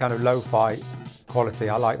that kind of lo-fi quality.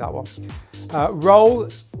 I like that one. Roll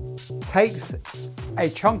takes a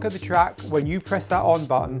chunk of the track when you press that on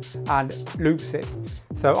button and loops it.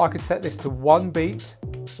 So I could set this to 1 beat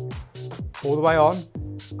all the way on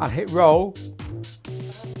and hit roll.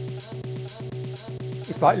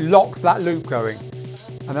 It's like locks that loop going.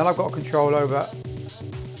 And then I've got control over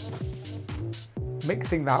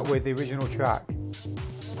mixing that with the original track.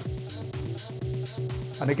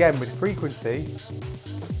 And again, with frequency,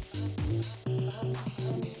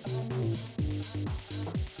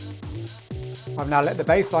 I've now let the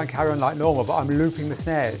bass line carry on like normal, but I'm looping the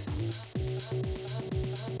snares.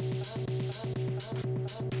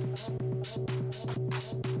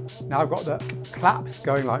 Now I've got the claps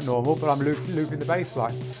going like normal, but I'm looping the bass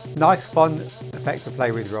line. Nice fun effect to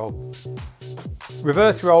play with roll.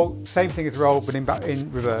 Reverse roll, same thing as roll, but in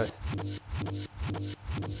reverse.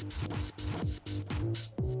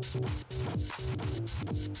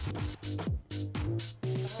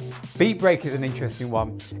 Beat break is an interesting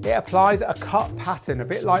one. It applies a cut pattern, a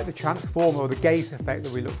bit like the transformer or the gate effect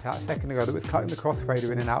that we looked at a second ago that was cutting the crossfader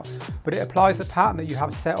in and out, but it applies a pattern that you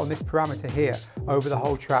have set on this parameter here over the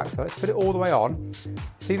whole track. So let's put it all the way on.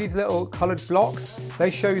 See these little coloured blocks? They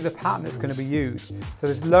show you the pattern that's going to be used. So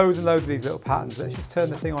there's loads and loads of these little patterns. Let's just turn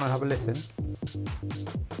the thing on and have a listen.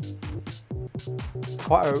 It's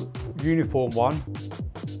quite a uniform one.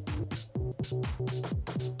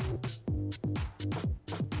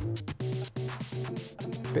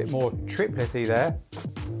 Bit more triplety there.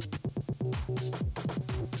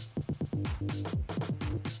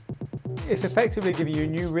 It's effectively giving you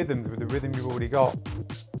new rhythms with the rhythm you've already got.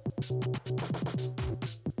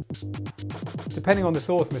 depending on the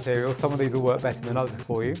source material, some of these will work better than others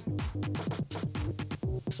for you.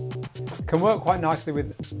 Can work quite nicely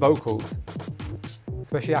with vocals,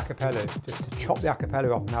 especially a cappella, just to chop the a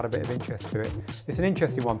cappella up and add a bit of interest to it. It's an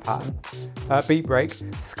interesting one pattern. Beat break.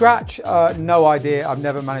 Scratch, no idea, I've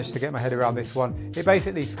never managed to get my head around this one. It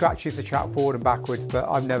basically scratches the track forward and backwards, but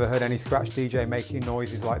I've never heard any scratch DJ making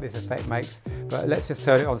noises like this effect makes. But let's just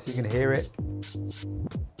turn it on so you can hear it.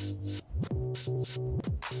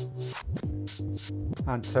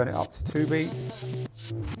 And turn it up to 2 beats.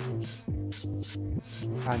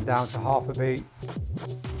 And down to half a beat.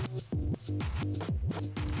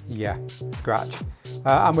 Yeah, scratch.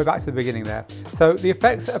 And we're back to the beginning there. So the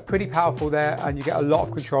effects are pretty powerful there, and you get a lot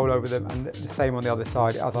of control over them, and the same on the other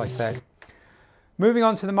side, as I said. Moving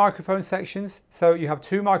on to the microphone sections. So you have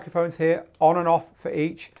 2 microphones here, on and off for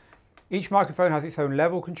each. Each microphone has its own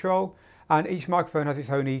level control, and each microphone has its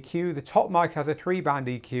own EQ. The top mic has a 3-band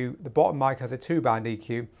EQ, the bottom mic has a 2-band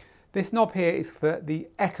EQ. This knob here is for the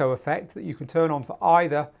echo effect that you can turn on for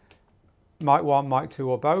either mic 1, mic 2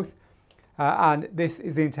 or both. And this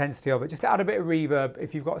is the intensity of it. Just to add a bit of reverb,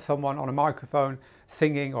 if you've got someone on a microphone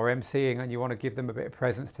singing or emceeing and you want to give them a bit of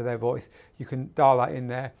presence to their voice, you can dial that in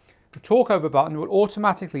there. The talk over button will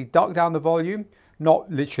automatically duck down the volume, not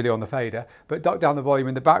literally on the fader, but duck down the volume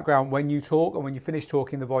in the background when you talk, and when you finish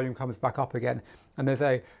talking, the volume comes back up again. And there's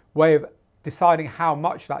a way of deciding how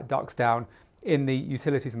much that ducks down in the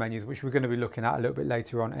utilities menus, which we're going to be looking at a little bit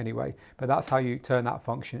later on anyway, but that's how you turn that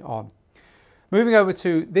function on. Moving over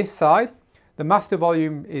to this side, the master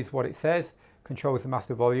volume is what it says, controls the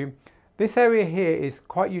master volume. This area here is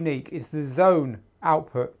quite unique, it's the zone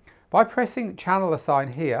output. By pressing channel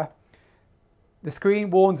assign here, the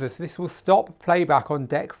screen warns us this will stop playback on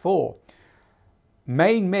deck 4.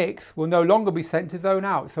 Main mix will no longer be sent to zone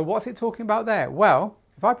out. So what's it talking about there? Well,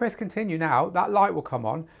 if I press continue now, that light will come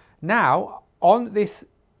on. Now, on this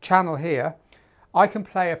channel here, I can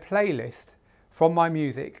play a playlist from my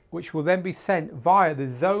music, which will then be sent via the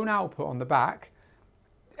zone output on the back,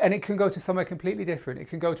 and it can go to somewhere completely different. It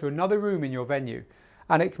can go to another room in your venue,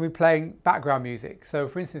 and it can be playing background music. So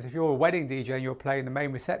for instance, if you're a wedding DJ and you're playing the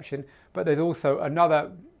main reception, but there's also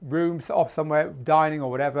another room off somewhere, dining or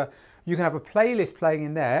whatever, you can have a playlist playing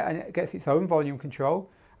in there, and it gets its own volume control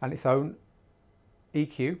and its own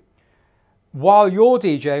EQ, while you're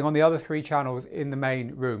DJing on the other 3 channels in the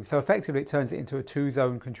main room. So effectively it turns it into a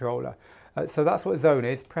 2-zone controller. So that's what zone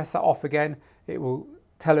is. Press that off again. It will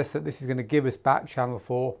tell us that this is going to give us back channel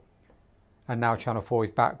 4. And now channel 4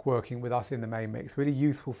 is back working with us in the main mix. Really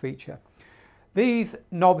useful feature. These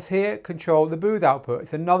knobs here control the booth output.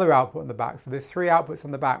 It's another output on the back. So there's 3 outputs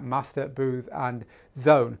on the back: master, booth and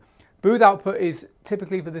zone. Booth output is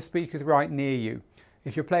typically for the speakers right near you.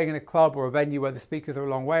 If you're playing in a club or a venue where the speakers are a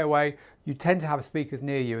long way away, you tend to have speakers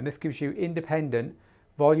near you, and this gives you independent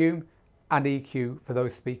volume and EQ for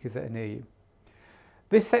those speakers that are near you.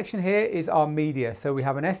 This section here is our media. So we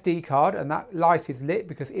have an SD card, and that light is lit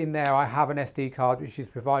because in there I have an SD card which is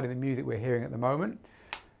providing the music we're hearing at the moment.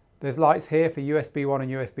 There's lights here for USB 1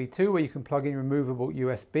 and USB 2 where you can plug in removable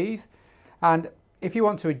USBs. And if you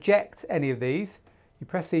want to eject any of these, you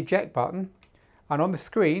press the eject button, and on the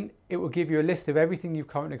screen it will give you a list of everything you've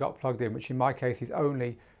currently got plugged in, which in my case is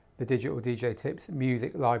only the Digital DJ Tips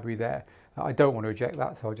music library there. I don't want to eject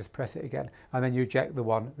that, so I'll just press it again, and then you eject the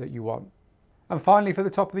one that you want. And finally, for the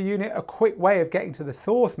top of the unit, a quick way of getting to the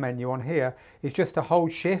source menu on here is just to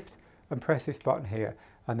hold shift and press this button here,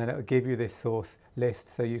 and then it'll give you this source list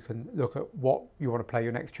so you can look at what you want to play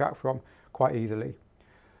your next track from quite easily.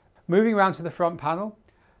 Moving around to the front panel,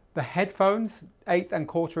 the headphones, 1/8 and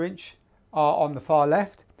 1/4 inch, are on the far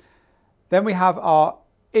left. Then we have our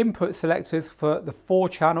input selectors for the 4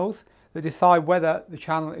 channels that decide whether the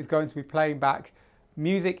channel is going to be playing back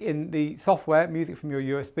music in the software, music from your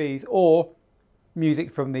USBs, or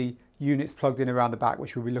music from the units plugged in around the back,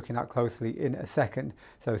 which we'll be looking at closely in a second.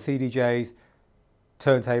 So CDJs,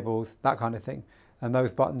 turntables, that kind of thing. And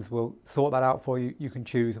those buttons will sort that out for you. You can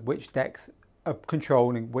choose which decks are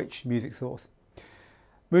controlling which music source.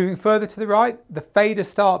 Moving further to the right, the fader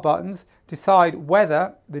start buttons decide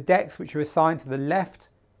whether the decks which are assigned to the left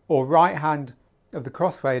or right hand of the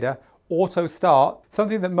crossfader auto start,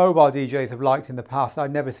 something that mobile DJs have liked in the past.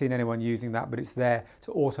 I've never seen anyone using that, but it's there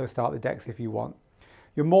to auto start the decks if you want.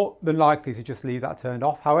 You're more than likely to just leave that turned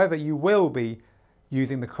off. However, you will be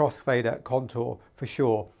using the crossfader contour for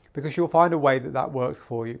sure, because you'll find a way that that works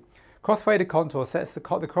for you. Crossfader contour sets the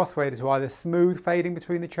crossfader to either smooth fading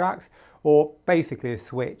between the tracks or basically a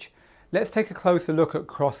switch. Let's take a closer look at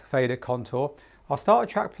crossfader contour. I'll start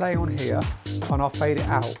a track playing on here and I'll fade it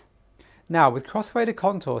out. Now with crossfader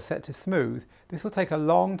contour set to smooth, this will take a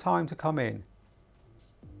long time to come in.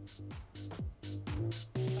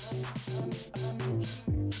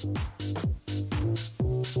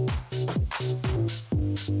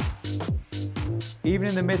 Even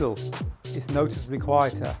in the middle, it's noticeably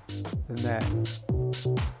quieter than there.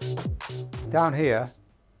 Down here,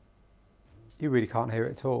 you really can't hear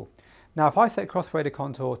it at all. Now, if I set crossfader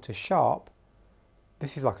contour to sharp,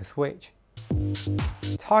 this is like a switch.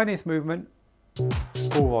 Tiniest movement,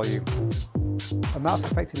 full volume. And that's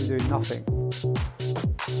effectively doing nothing.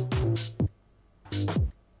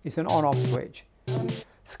 It's an on-off switch.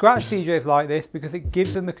 Scratch DJs like this because it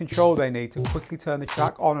gives them the control they need to quickly turn the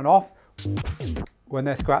track on and off when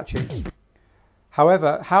they're scratching.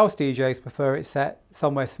 However, house DJs prefer it set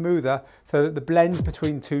somewhere smoother so that the blends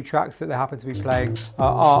between two tracks that they happen to be playing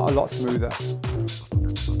are a lot smoother.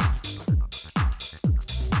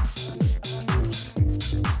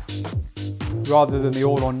 Rather than the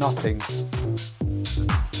all or nothing.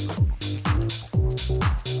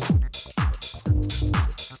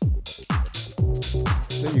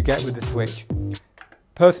 That you get with the switch.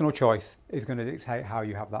 Personal choice is going to dictate how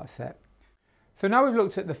you have that set. So now we've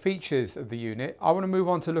looked at the features of the unit, I want to move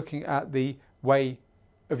on to looking at the way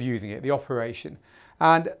of using it, the operation.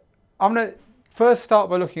 And I'm going to first start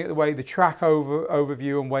by looking at the way the track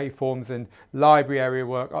overview and waveforms and library area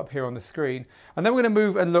work up here on the screen. And then we're going to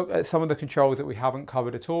move and look at some of the controls that we haven't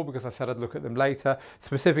covered at all because I said I'd look at them later.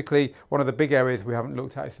 Specifically, one of the big areas we haven't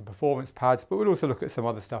looked at is the performance pads, but we'll also look at some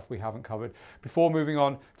other stuff we haven't covered before moving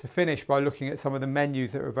on to finish by looking at some of the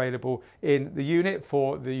menus that are available in the unit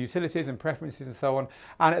for the utilities and preferences and so on.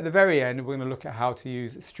 And at the very end, we're going to look at how to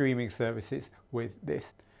use streaming services with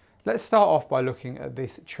this. Let's start off by looking at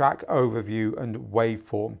this track overview and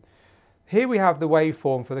waveform. Here we have the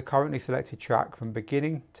waveform for the currently selected track from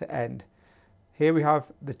beginning to end. Here we have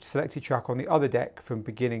the selected track on the other deck from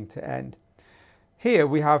beginning to end. Here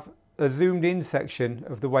we have a zoomed in section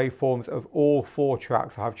of the waveforms of all four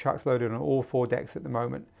tracks. I have tracks loaded on all four decks at the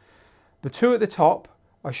moment. The two at the top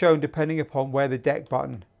are shown depending upon where the deck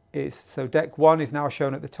button is. So deck 1 is now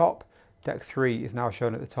shown at the top, deck 3 is now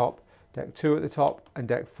shown at the top, deck 2 at the top and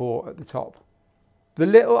deck 4 at the top. The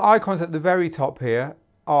little icons at the very top here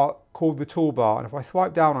are called the toolbar, and if I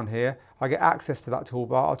swipe down on here I get access to that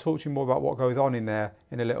toolbar. I'll talk to you more about what goes on in there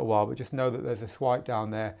in a little while, but just know that there's a swipe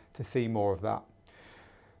down there to see more of that.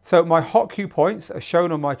 So my hot cue points are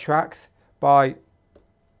shown on my tracks by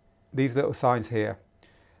these little signs here.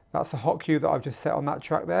 That's the hot cue that I've just set on that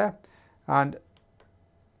track there, and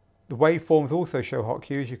the waveforms also show hot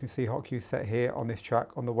cues. You can see hot cues set here on this track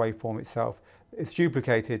on the waveform itself. It's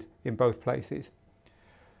duplicated in both places.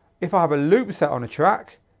 If I have a loop set on a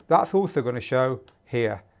track, that's also going to show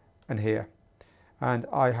here and here. And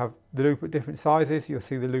I have the loop at different sizes. You'll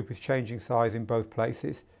see the loop is changing size in both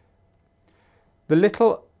places. The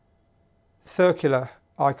little circular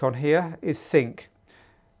icon here is sync.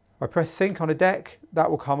 I press sync on a deck, that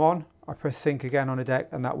will come on. I press sync again on a deck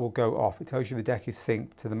and that will go off. It tells you the deck is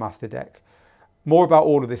synced to the master deck. More about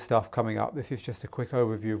all of this stuff coming up. This is just a quick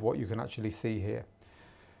overview of what you can actually see here.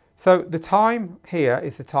 So the time here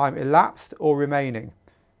is the time elapsed or remaining.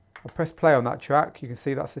 I press play on that track. You can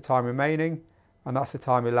see that's the time remaining and that's the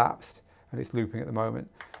time elapsed, and it's looping at the moment.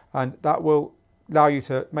 And that will allow you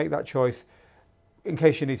to make that choice in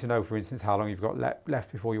case you need to know, for instance, how long you've got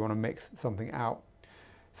left before you want to mix something out.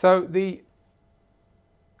 So the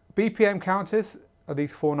BPM counters are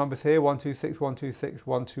these four numbers here, 126, 126,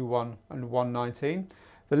 121 and 119.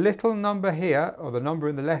 The little number here, or the number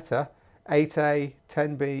in the letter, 8A,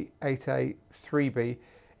 10B, 8A, 3B,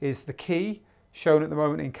 is the key shown at the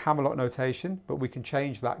moment in Camelot notation, but we can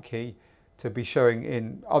change that key to be showing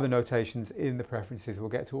in other notations in the preferences. We'll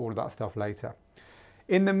get to all of that stuff later.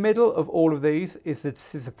 In the middle of all of these is a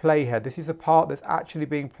playhead. This is a part that's actually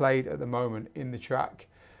being played at the moment in the track.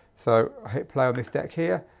 So I hit play on this deck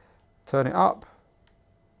here, turn it up.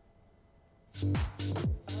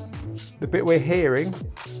 The bit we're hearing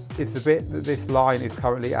is the bit that this line is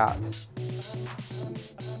currently at.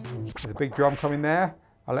 There's a big drum coming there.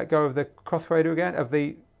 I'll let go of the crossfader again, of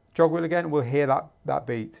the jog wheel again, we'll hear that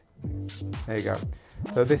beat. There you go.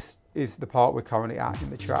 So this is the part we're currently at in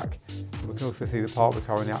the track. We can also see the part we're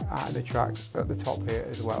currently at in the track at the top here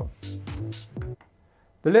as well.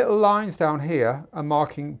 The little lines down here are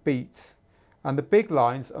marking beats, and the big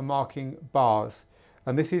lines are marking bars.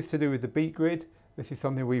 And this is to do with the beat grid. This is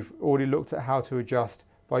something we've already looked at how to adjust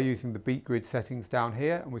by using the beat grid settings down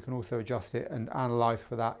here, and we can also adjust it and analyze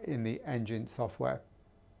for that in the engine software.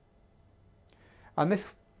 And this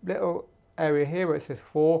little area here where it says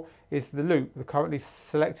 4 is the loop, the currently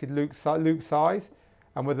selected loop size,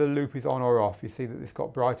 and whether the loop is on or off. You see that this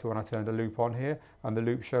got brighter when I turned a loop on here, and the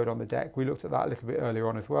loop showed on the deck. We looked at that a little bit earlier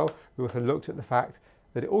on as well. We also looked at the fact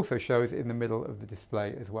that it also shows in the middle of the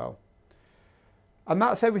display as well. And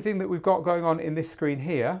that's everything that we've got going on in this screen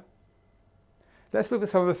here. Let's look at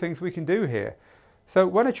some of the things we can do here. So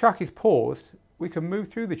when a track is paused, we can move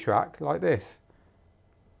through the track like this.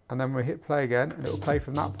 And then we hit play again, and it will play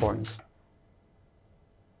from that point.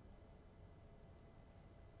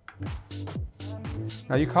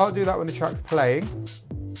 Now you can't do that when the track's playing.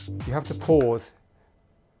 You have to pause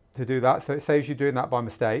to do that, so it saves you doing that by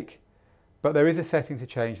mistake. But there is a setting to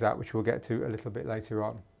change that, which we'll get to a little bit later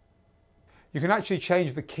on. You can actually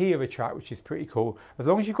change the key of a track, which is pretty cool. As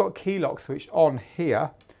long as you've got key lock switched on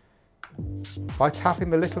here, by tapping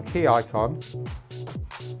the little key icon,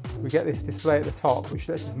 we get this display at the top, which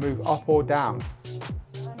lets us move up or down.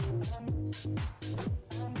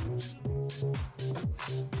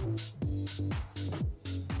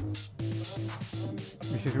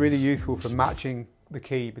 Which is really useful for matching the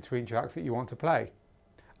key between tracks that you want to play.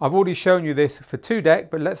 I've already shown you this for 2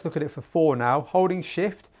 deck, but let's look at it for 4 now. Holding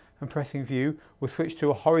shift and pressing view will switch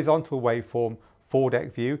to a horizontal waveform 4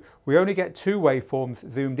 deck view. We only get 2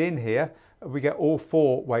 waveforms zoomed in here. We get all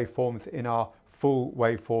 4 waveforms in our full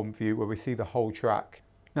waveform view where we see the whole track.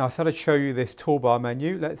 Now I said I'd show you this toolbar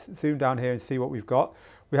menu. Let's zoom down here and see what we've got.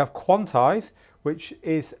 We have quantize, which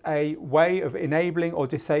is a way of enabling or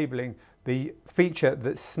disabling the feature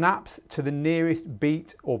that snaps to the nearest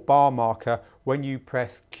beat or bar marker when you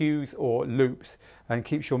press cues or loops, and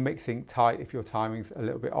keeps your mixing tight if your timing's a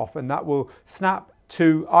little bit off. And that will snap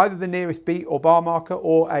to either the nearest beat or bar marker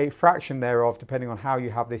or a fraction thereof, depending on how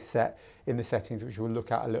you have this set in the settings, which we'll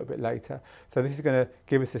look at a little bit later. So this is going to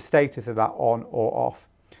give us the status of that on or off.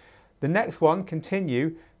 The next one,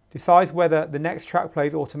 continue, decides whether the next track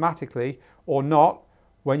plays automatically or not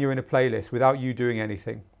when you're in a playlist without you doing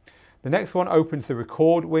anything. The next one opens the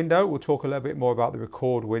record window. We'll talk a little bit more about the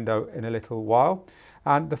record window in a little while.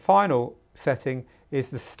 And the final setting is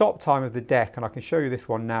the stop time of the deck, and I can show you this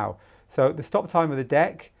one now. So the stop time of the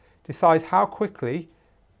deck decides how quickly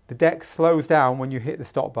the deck slows down when you hit the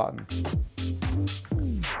stop button.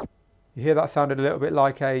 You hear that sounded a little bit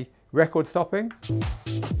like a record stopping.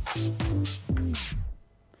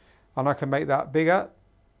 And I can make that bigger.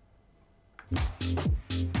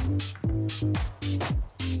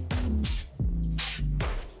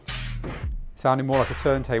 Sounding more like a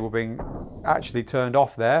turntable being actually turned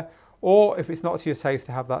off there. Or if it's not to your taste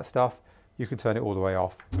to have that stuff, you can turn it all the way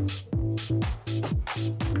off.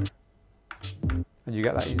 And you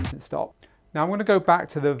get that instant stop. Now I'm going to go back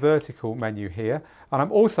to the vertical menu here, and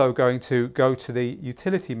I'm also going to go to the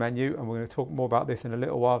utility menu, and we're going to talk more about this in a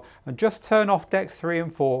little while, and just turn off decks 3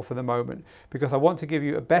 and 4 for the moment, because I want to give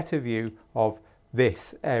you a better view of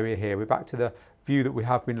this area here. We're back to the view that we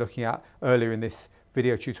have been looking at earlier in this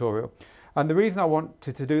video tutorial. And the reason I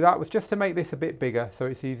wanted to do that was just to make this a bit bigger, so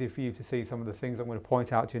it's easier for you to see some of the things I'm going to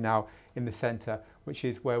point out to you now in the center, which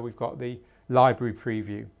is where we've got the library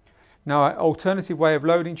preview. Now, an alternative way of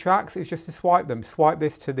loading tracks is just to swipe them. Swipe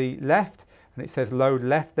this to the left, and it says load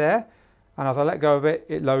left there. And as I let go of it,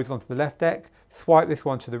 it loads onto the left deck. Swipe this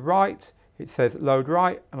one to the right, it says load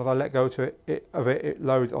right, and as I let go of it, it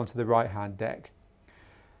loads onto the right-hand deck.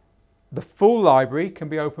 The full library can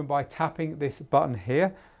be opened by tapping this button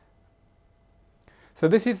here. So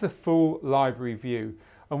this is the full library view,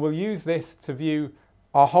 and we'll use this to view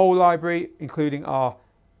our whole library, including our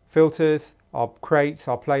filters, our crates,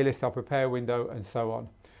 our playlists, our prepare window, and so on.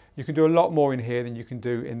 You can do a lot more in here than you can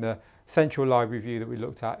do in the central library view that we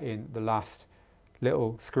looked at in the last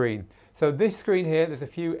little screen. So this screen here, there's a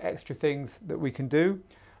few extra things that we can do.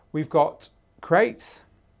 We've got crates,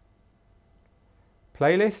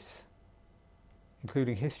 playlists,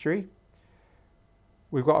 including history.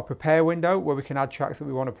 We've got a prepare window where we can add tracks that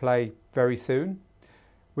we want to play very soon.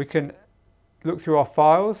 We can look through our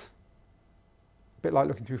files, a bit like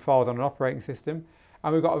looking through files on an operating system.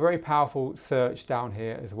 And we've got a very powerful search down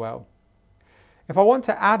here as well. If I want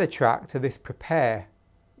to add a track to this prepare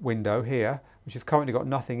window here, which has currently got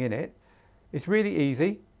nothing in it, it's really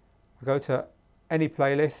easy. I go to any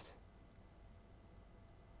playlist.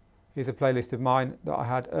 Here's a playlist of mine that I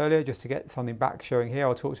had earlier, just to get something back showing here.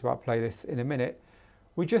 I'll talk to you about playlists in a minute.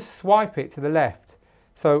 We just swipe it to the left.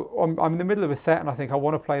 So I'm in the middle of a set and I think I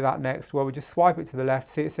want to play that next. Well, we just swipe it to the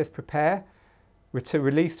left. See, it says prepare,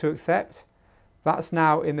 release to accept. That's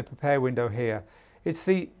now in the prepare window here. It's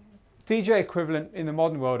the DJ equivalent in the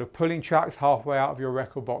modern world of pulling tracks halfway out of your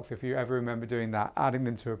record box, if you ever remember doing that, adding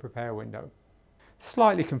them to a prepare window.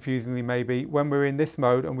 Slightly confusingly maybe, when we're in this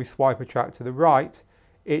mode and we swipe a track to the right,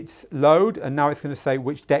 it's load, and now it's going to say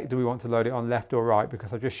which deck do we want to load it on, left or right,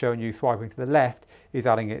 because I've just shown you swiping to the left is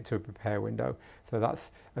adding it to a prepare window. So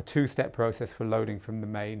that's a two-step process for loading from the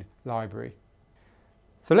main library.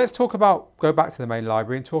 So let's go back to the main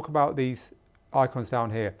library and talk about these icons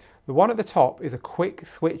down here. The one at the top is a quick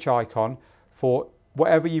switch icon for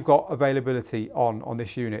whatever you've got availability on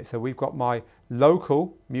this unit. So we've got my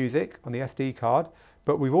local music on the SD card,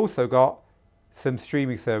 but we've also got some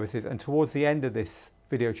streaming services, and towards the end of this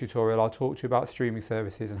video tutorial I'll talk to you about streaming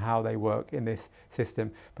services and how they work in this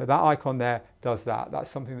system. But that icon there does that.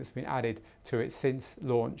 That's something that's been added to it since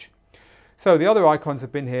launch. So the other icons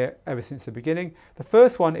have been here ever since the beginning. The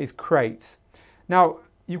first one is crates. Now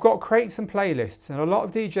you've got crates and playlists, and a lot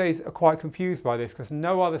of DJs are quite confused by this because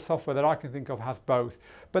no other software that I can think of has both,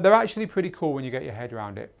 but they're actually pretty cool when you get your head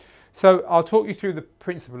around it. So I'll talk you through the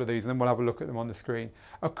principle of these and then we'll have a look at them on the screen.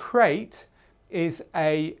 A crate is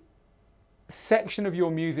a section of your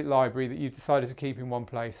music library that you've decided to keep in one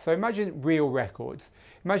place. So imagine real records.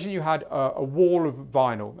 Imagine you had a wall of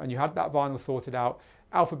vinyl and you had that vinyl sorted out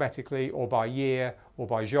alphabetically or by year or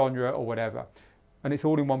by genre or whatever, and it's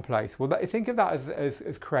all in one place. Well, think of that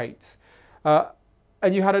as crates.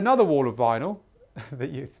 And you had another wall of vinyl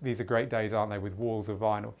these are great days, aren't they, with walls of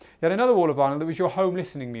vinyl. You had another wall of vinyl that was your home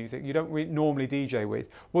listening music you don't normally DJ with.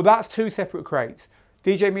 Well, that's two separate crates.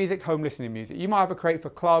 DJ music, home listening music. You might have a crate for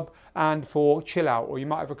club and for chill out, or you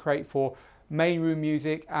might have a crate for main room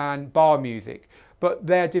music and bar music. But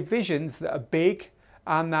they're divisions that are big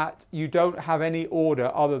and that you don't have any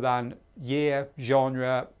order other than year,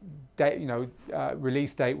 genre, date,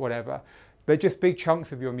 release date, whatever. They're just big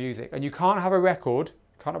chunks of your music, and you can't have a record,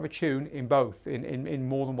 can't have a tune in both, in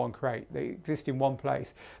more than one crate. They exist in one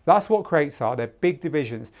place. That's what crates are. They're big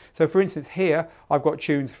divisions. So for instance, here I've got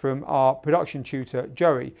tunes from our production tutor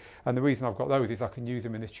Joey, and the reason I've got those is I can use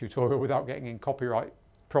them in this tutorial without getting in copyright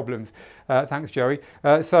problems. Thanks, Joey.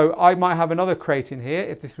 So I might have another crate in here,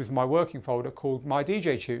 if this was my working folder, called My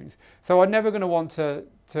DJ Tunes. So I'm never going to want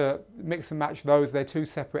to mix and match those. They're two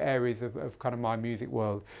separate areas of kind of my music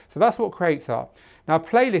world. So that's what crates are. Now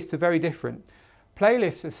playlists are very different.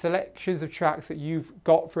 Playlists are selections of tracks that you've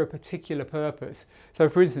got for a particular purpose. So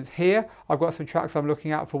for instance, here I've got some tracks I'm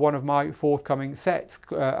looking at for one of my forthcoming sets,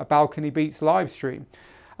 a Balcony Beats live stream.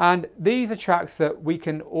 And these are tracks that we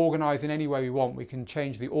can organize in any way we want. We can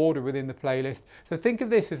change the order within the playlist. So think of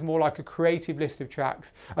this as more like a creative list of tracks.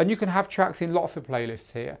 And you can have tracks in lots of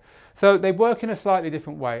playlists here. So they work in a slightly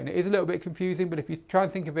different way, and it is a little bit confusing, but if you try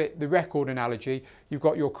and think of it, the record analogy, you've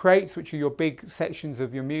got your crates, which are your big sections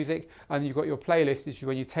of your music, and you've got your playlist, which is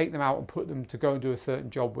when you take them out and put them to go and do a certain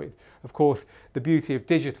job with. Of course, the beauty of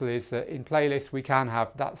digital is that in playlists, we can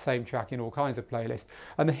have that same track in all kinds of playlists.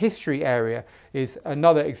 And the history area is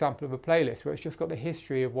another example of a playlist where it's just got the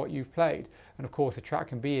history of what you've played. And of course, a track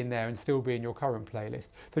can be in there and still be in your current playlist.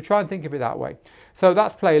 So try and think of it that way. So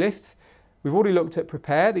that's playlists. We've already looked at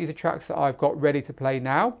prepare. These are tracks that I've got ready to play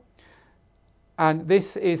now. And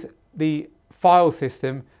this is the file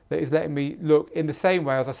system that is letting me look in the same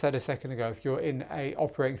way as I said a second ago. If you're in an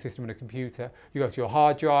operating system in a computer, you go to your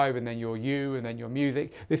hard drive and then your U and then your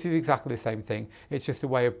music. This is exactly the same thing. It's just a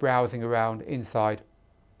way of browsing around inside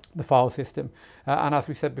the file system. And as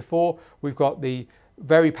we said before, we've got the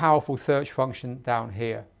very powerful search function down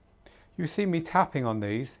here. You see me tapping on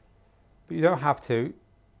these, but you don't have to.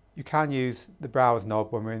 You can use the browse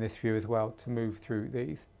knob when we're in this view as well to move through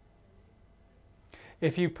these.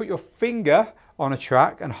 If you put your finger on a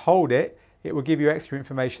track and hold it, it will give you extra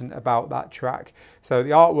information about that track. So the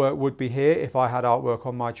artwork would be here if I had artwork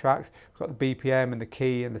on my tracks. We've got the BPM and the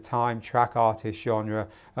key and the time, track, artist, genre,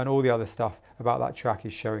 and all the other stuff about that track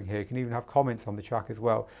is showing here. You can even have comments on the track as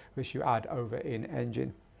well, which you add over in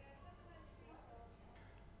Engine.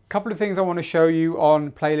 Couple of things I want to show you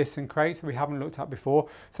on playlists and crates that we haven't looked at before.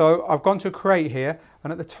 So I've gone to a crate here,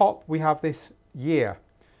 and at the top we have this year,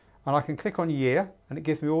 and I can click on year and it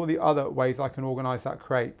gives me all the other ways I can organize that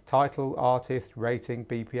crate: title, artist, rating,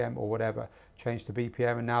 BPM, or whatever. Change to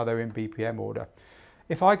BPM, and now they're in BPM order.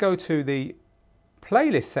 If I go to the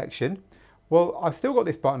playlist section, well, I've still got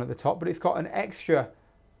this button at the top, but it's got an extra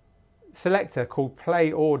selector called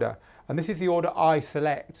play order. And this is the order I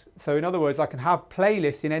select. So in other words, I can have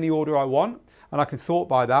playlists in any order I want, and I can sort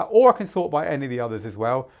by that, or I can sort by any of the others as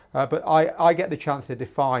well. But I get the chance to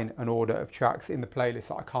define an order of tracks in the playlist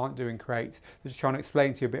that I can't do in crates. I'm just trying to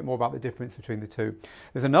explain to you a bit more about the difference between the two.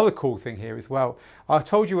 There's another cool thing here as well. I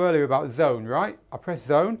told you earlier about zone, right? I press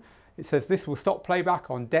zone. It says this will stop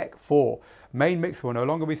playback on deck 4. Main mix will no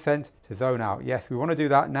longer be sent to zone out. Yes, we want to do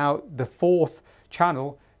that now. The fourth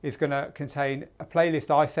channel is going to contain a playlist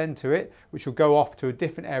I send to it, which will go off to a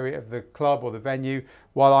different area of the club or the venue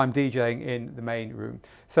while I'm DJing in the main room.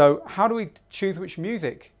 So how do we choose which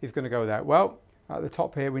music is going to go there? Well, at the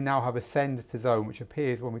top here, we now have a send to zone, which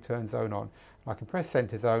appears when we turn zone on. I can press send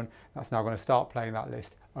to zone. That's now going to start playing that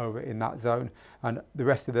list over in that zone. And the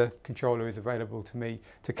rest of the controller is available to me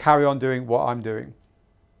to carry on doing what I'm doing.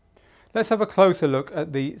 Let's have a closer look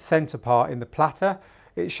at the center part in the Platter.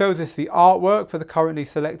 It shows us the artwork for the currently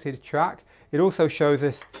selected track. It also shows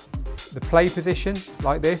us the play position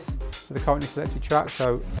like this for the currently selected track.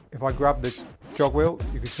 So if I grab the jog wheel,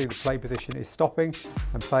 you can see the play position is stopping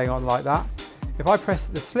and playing on like that. If I press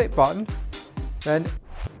the slip button, then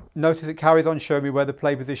notice it carries on showing me where the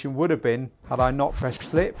play position would have been had I not pressed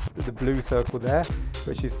slip, with the blue circle there,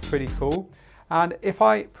 which is pretty cool. And if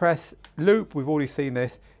I press loop, we've already seen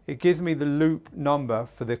this, it gives me the loop number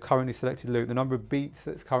for the currently selected loop, the number of beats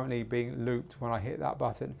that's currently being looped when I hit that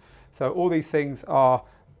button. So all these things are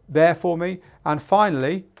there for me. And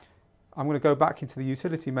finally, I'm going to go back into the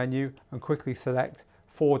utility menu and quickly select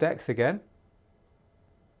 4 decks again,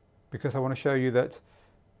 because I want to show you that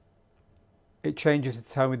it changes to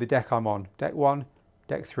tell me the deck I'm on. Deck 1,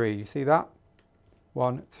 deck 3, you see that?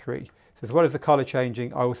 1, 3. So as well as the color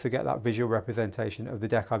changing, I also get that visual representation of the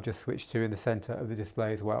deck I've just switched to in the center of the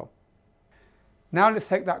display as well. Now let's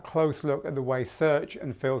take that close look at the way search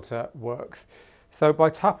and filter works. So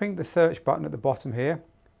by tapping the search button at the bottom here,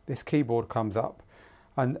 this keyboard comes up.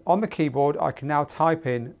 And on the keyboard, I can now type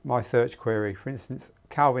in my search query, for instance,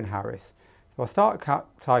 Calvin Harris. So I'll start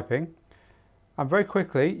typing, and very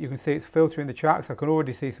quickly you can see it's filtering the tracks. I can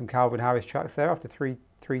already see some Calvin Harris tracks there after three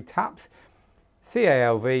taps.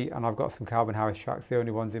 CALV, and I've got some Calvin Harris tracks, the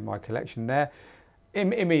only ones in my collection there,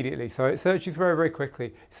 immediately. So it searches very, very quickly.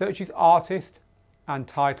 It searches artist and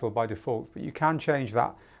title by default, but you can change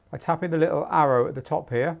that by tapping the little arrow at the top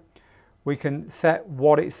here. We can set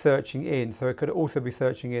what it's searching in. So it could also be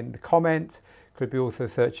searching in the comment, could be also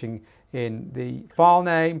searching in the file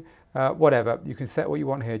name, whatever. You can set what you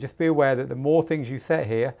want here. Just be aware that the more things you set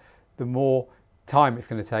here, the more time it's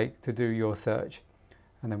going to take to do your search.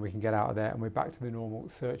 And then we can get out of there and we're back to the normal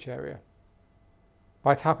search area.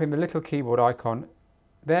 By tapping the little keyboard icon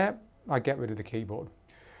there, I get rid of the keyboard.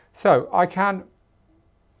 So I can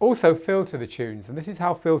also filter the tunes, and this is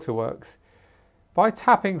how filter works. By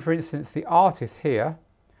tapping, for instance, the artist here,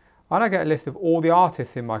 I get a list of all the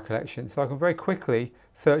artists in my collection, so I can very quickly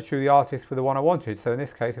search through the artist for the one I wanted. So in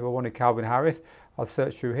this case, if I wanted Calvin Harris, I'll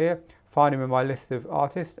search through here, find him in my list of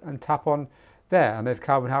artists and tap on there, and there's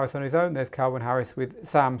Calvin Harris on his own, there's Calvin Harris with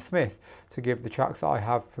Sam Smith to give the tracks that I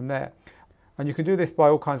have from there. And you can do this by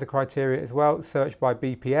all kinds of criteria as well. Search by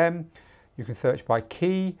BPM, you can search by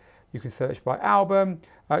key, you can search by album.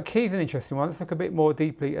 Key is an interesting one. Let's look a bit more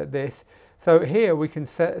deeply at this. So here we can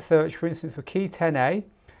search, for instance, for key 10A.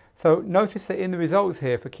 So notice that in the results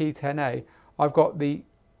here for key 10A, I've got the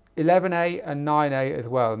 11A and 9A as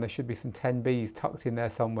well, and there should be some 10Bs tucked in there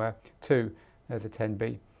somewhere too. There's a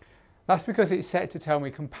 10B. That's because it's set to tell me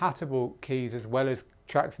compatible keys as well as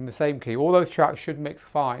tracks in the same key. All those tracks should mix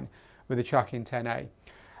fine with the track in 10A.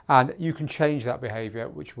 And you can change that behavior,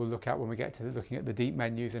 which we'll look at when we get to looking at the deep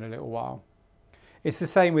menus in a little while. It's the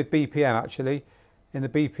same with BPM actually. In the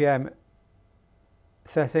BPM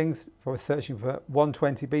settings, if I was searching for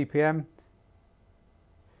 120 BPM,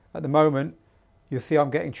 at the moment, you'll see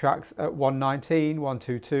I'm getting tracks at 119,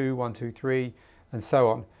 122, 123, and so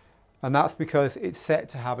on. And that's because it's set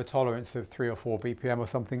to have a tolerance of 3 or 4 BPM or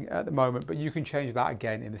something at the moment, but you can change that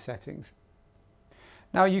again in the settings.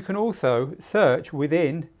 Now you can also search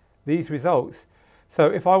within these results. So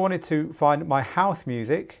if I wanted to find my house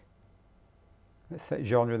music, let's set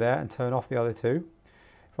genre there and turn off the other two.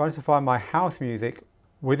 If I wanted to find my house music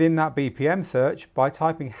within that BPM search, by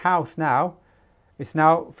typing house now, it's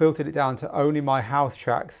now filtered it down to only my house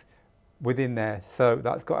tracks within there. So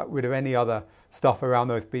that's got rid of any other stuff around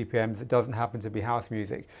those BPMs that doesn't happen to be house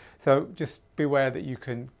music. So just beware that you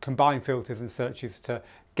can combine filters and searches to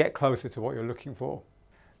get closer to what you're looking for.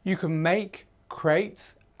 You can make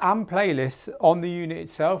crates and playlists on the unit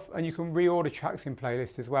itself, and you can reorder tracks in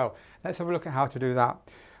playlist as well. Let's have a look at how to do that.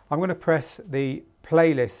 I'm going to press the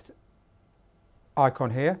playlist icon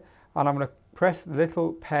here, and I'm going to press the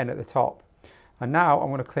little pen at the top. And now I'm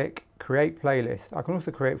going to click create playlist. I can also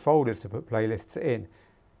create folders to put playlists in.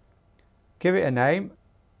 Give it a name.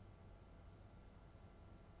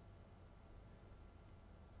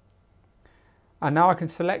 And now I can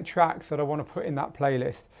select tracks that I want to put in that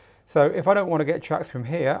playlist. So if I don't want to get tracks from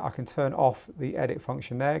here, I can turn off the edit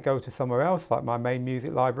function there, go to somewhere else like my main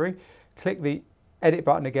music library, click the edit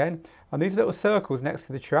button again, and these little circles next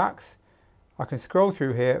to the tracks, I can scroll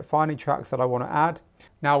through here, finding tracks that I want to add.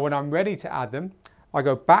 Now when I'm ready to add them, I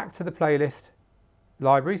go back to the playlist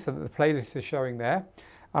library so that the playlist is showing there,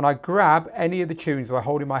 and I grab any of the tunes by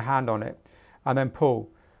holding my hand on it and then pull.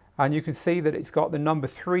 And you can see that it's got the number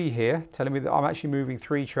 3 here, telling me that I'm actually moving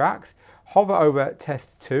 3 tracks. Hover over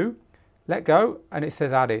test 2, let go, and it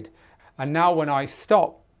says added. And now when I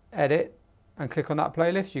stop, edit, and click on that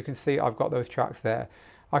playlist, you can see I've got those tracks there.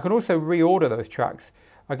 I can also reorder those tracks.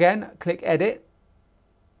 Again, click edit,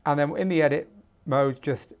 and then in the edit mode,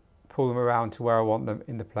 just pull them around to where I want them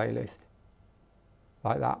in the playlist,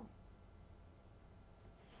 like that.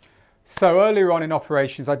 So earlier on in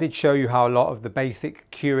operations, I did show you how a lot of the basic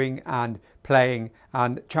queuing and playing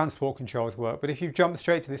and transport controls work. But if you jump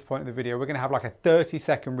straight to this point in the video, we're going to have like a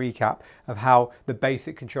 30-second recap of how the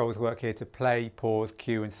basic controls work here to play, pause,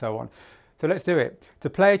 queue, and so on. So let's do it. To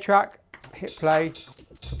play a track, hit play.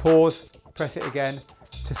 To pause, press it again.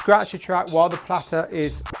 To scratch a track while the platter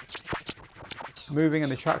is moving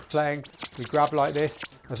and the track's playing, we grab like this.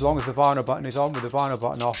 As long as the vinyl button is on, with the vinyl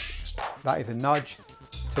button off, that is a nudge.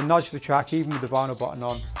 To nudge the track, even with the vinyl button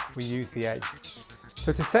on, we use the edge.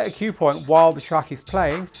 So to set a cue point while the track is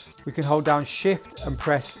playing, we can hold down Shift and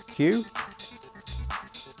press Q.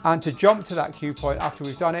 And to jump to that cue point after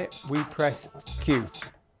we've done it, we press Q.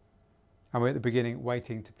 And we're at the beginning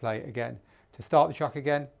waiting to play again. To start the track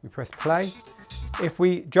again, we press play. If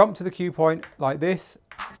we jump to the cue point like this,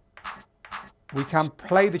 we can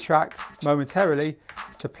play the track momentarily.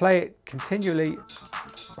 To play it continually,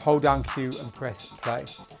 hold down Q and press play.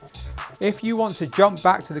 If you want to jump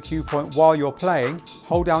back to the cue point while you're playing,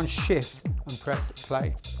 hold down Shift and press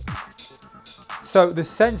play. So the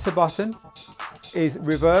sensor button is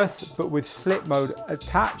reverse but with slip mode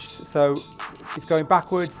attached. So it's going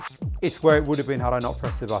backwards. It's where it would have been had I not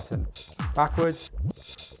pressed the button.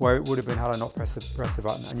 Backwards, where it would have been had I not pressed the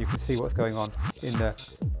button. And you can see what's going on in the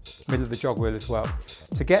middle of the jog wheel as well.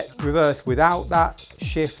 To get reverse without that,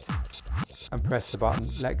 Shift and press the button,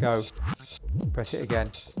 let go, press it again,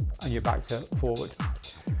 and you're back to forward.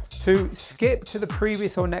 To skip to the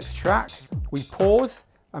previous or next track, we pause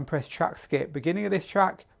and press track skip. Beginning of this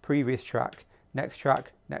track, previous track, next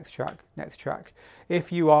track, next track, next track.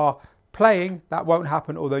 If you are playing, that won't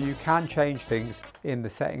happen, although you can change things in the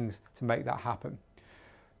settings to make that happen.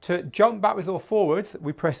 To jump backwards or forwards,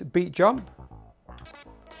 we press beat jump.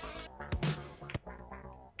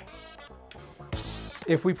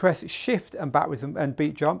 If we press Shift and backwards and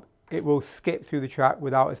beat jump, it will skip through the track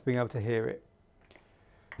without us being able to hear it.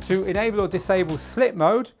 To enable or disable slip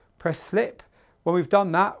mode, press slip. When we've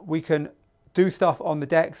done that, we can do stuff on the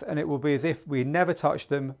decks and it will be as if we never touched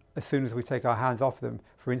them as soon as we take our hands off them.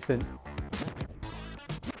 For instance,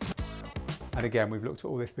 and again, we've looked at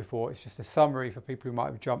all this before. It's just a summary for people who might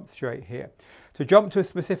have jumped straight here. To jump to a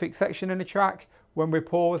specific section in the track, when we're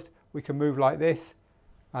paused, we can move like this,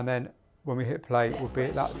 and then when we hit play, we'll be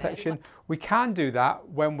at that section. We can do that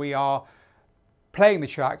when we are playing the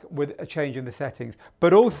track with a change in the settings,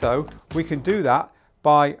 but also we can do that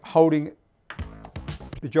by holding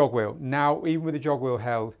the jog wheel. Now, even with the jog wheel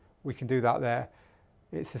held, we can do that there.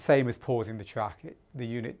 It's the same as pausing the track. The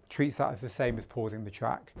unit treats that as the same as pausing the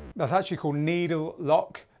track. That's actually called needle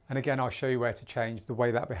lock. And again, I'll show you where to change the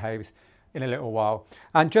way that behaves in a little while.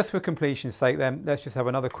 And just for completion's sake then, let's just have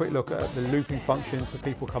another quick look at the looping functions for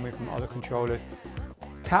people coming from other controllers.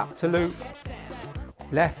 Tap to loop,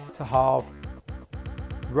 left to halve,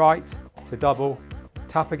 right to double,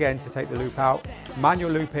 tap again to take the loop out,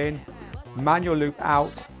 manual loop in, manual loop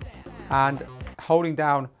out, and holding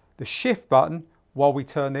down the Shift button while we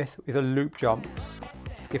turn this is a loop jump,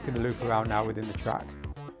 skipping the loop around now within the track.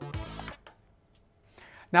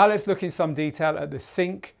 Now let's look in some detail at the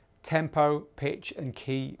sync, tempo, pitch and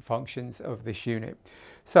key functions of this unit.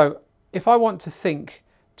 So if I want to sync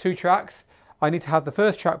 2 tracks, I need to have the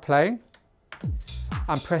first track playing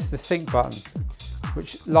and press the sync button,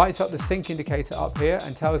 which lights up the sync indicator up here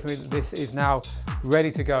and tells me that this is now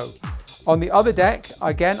ready to go. On the other deck,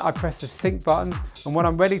 again, I press the sync button, and when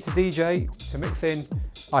I'm ready to DJ, to mix in,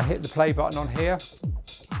 I hit the play button on here.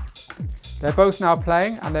 They're both now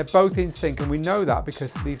playing and they're both in sync, and we know that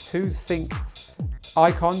because these 2 sync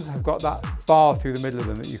icons have got that bar through the middle of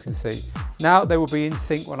them that you can see. Now they will be in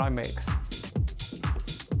sync when I mix.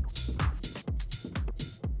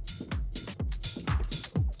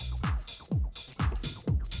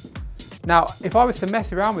 Now, if I was to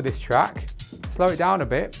mess around with this track, slow it down a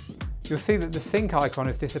bit, you'll see that the sync icon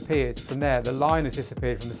has disappeared from there. The line has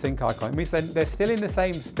disappeared from the sync icon. It means they're still in the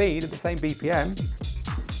same speed, at the same BPM,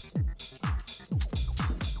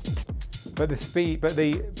 but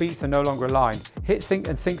the beats are no longer aligned. Hit sync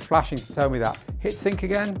and sync's flashing to tell me that. Hit sync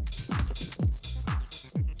again,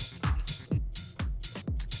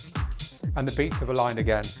 and the beats have aligned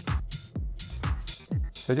again.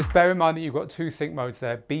 So just bear in mind that you've got two sync modes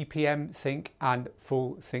there, BPM sync and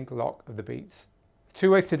full sync lock of the beats.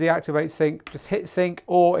 Two ways to deactivate sync, just hit sync,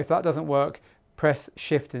 or if that doesn't work, press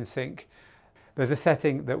shift and sync. There's a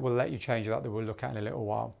setting that will let you change that we'll look at in a little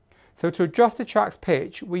while. So to adjust a track's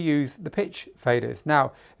pitch, we use the pitch faders.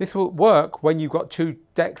 Now, this will work when you've got two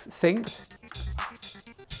decks synced,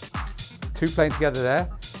 two playing together there.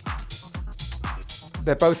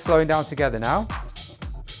 They're both slowing down together now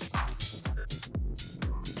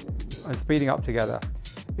and speeding up together.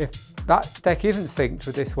 If that deck isn't synced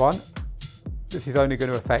with this one, this is only going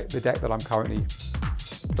to affect the deck that I'm currently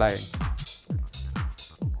playing.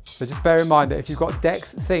 So just bear in mind that if you've got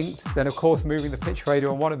decks synced, then of course moving the pitch fader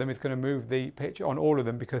on one of them is going to move the pitch on all of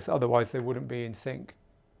them, because otherwise they wouldn't be in sync.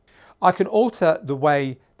 I can alter the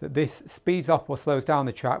way that this speeds up or slows down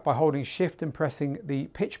the track by holding shift and pressing the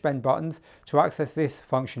pitch bend buttons to access this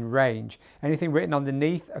function range. Anything written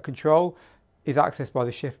underneath a control is accessed by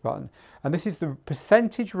the shift button. And this is the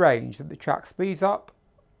percentage range that the track speeds up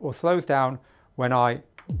or slows down when I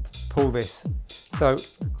pull this. So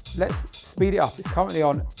let's speed it up. It's currently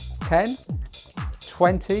on 10,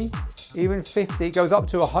 20, even 50, it goes up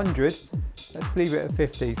to 100. Let's leave it at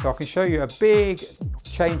 50. So I can show you a big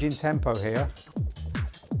change in tempo here.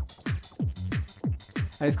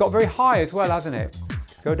 And it's got very high as well, hasn't it?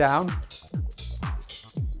 Go down.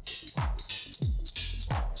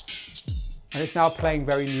 And it's now playing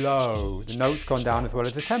very low. The note's gone down as well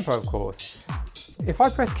as the tempo, of course. If I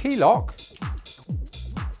press key lock,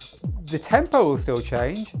 the tempo will still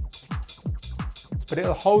change, but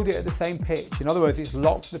it'll hold it at the same pitch. In other words, it's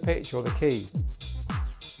locked the pitch or the key.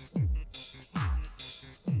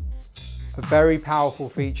 A very powerful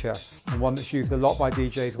feature, and one that's used a lot by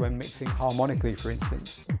DJs when mixing harmonically, for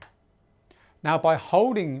instance. Now, by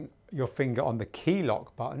holding your finger on the key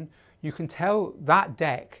lock button, you can tell that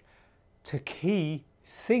deck to key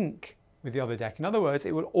sync with the other deck. In other words,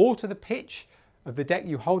 it will alter the pitch of the deck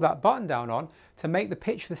you hold that button down on to make the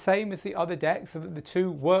pitch the same as the other deck so that the two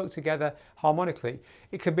work together harmonically.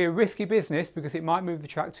 It could be a risky business because it might move the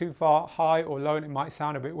track too far high or low and it might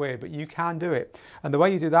sound a bit weird, but you can do it. And the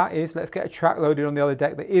way you do that is, let's get a track loaded on the other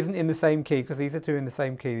deck that isn't in the same key, because these are two in the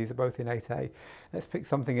same key, these are both in 8A. Let's pick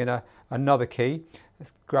something in another key.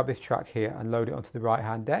 Let's grab this track here and load it onto the right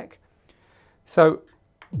hand deck. So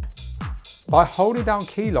by holding down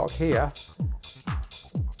key lock here,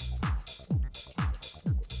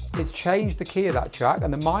 it's changed the key of that track,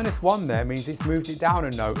 and the -1 there means it's moved it down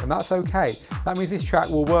a note, and that's okay. That means this track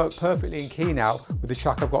will work perfectly in key now with the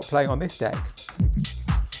track I've got playing on this deck.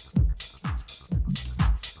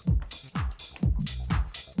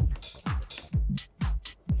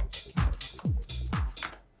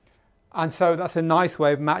 And so that's a nice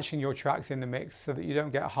way of matching your tracks in the mix so that you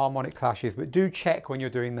don't get harmonic clashes. But do check when you're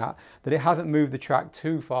doing that it hasn't moved the track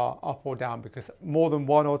too far up or down, because more than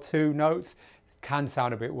one or two notes can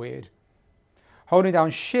sound a bit weird. Holding down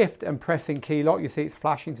shift and pressing key lock, you see it's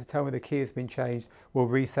flashing to tell me the key has been changed. We'll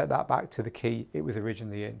reset that back to the key it was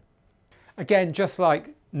originally in. Again, just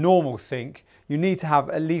like normal sync, you need to have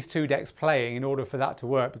at least two decks playing in order for that to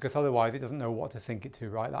work, because otherwise it doesn't know what to sync it to,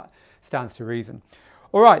 right? That stands to reason.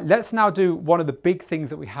 All right, let's now do one of the big things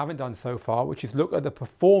that we haven't done so far, which is look at the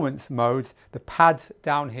performance modes, the pads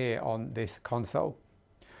down here on this console.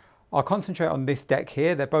 I'll concentrate on this deck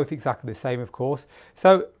here. They're both exactly the same, of course.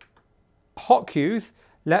 So hot cues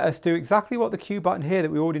let us do exactly what the cue button here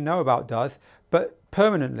that we already know about does, but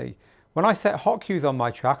permanently. When I set hot cues on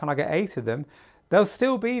my track and I get 8 of them, they'll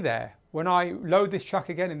still be there. When I load this track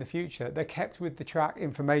again in the future, they're kept with the track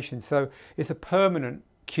information. So it's a permanent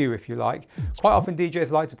cue, if you like. Quite often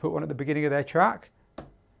DJs like to put one at the beginning of their track,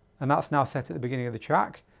 and that's now set at the beginning of the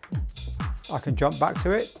track. I can jump back to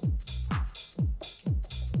it.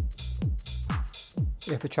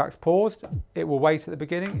 If the track's paused, it will wait at the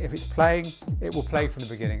beginning. If it's playing, it will play from the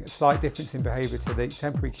beginning. A slight difference in behavior to the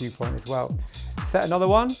temporary cue point as well. Set another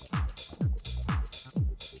one.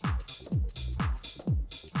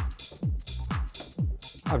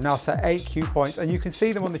 I've now set 8 cue points, and you can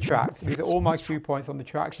see them on the track. These are all my cue points on the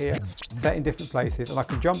track here, set in different places, and I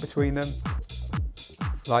can jump between them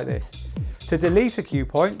like this. To delete a cue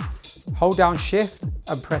point, hold down shift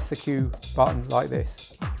and press the cue button like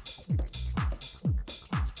this.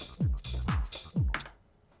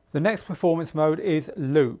 The next performance mode is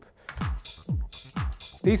loop.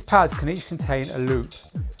 These pads can each contain a loop.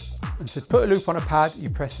 And to put a loop on a pad, you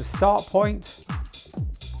press the start point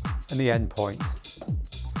and the end point.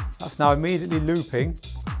 That's now immediately looping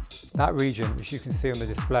that region, which you can see on the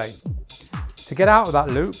display. To get out of that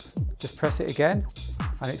loop, just press it again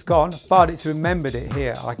and it's gone, but it's remembered it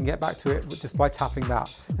here. I can get back to it just by tapping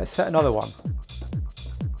that. Let's set another one.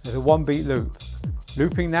 There's a 1 beat loop.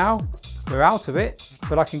 Looping now, we're out of it,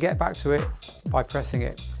 but I can get back to it by pressing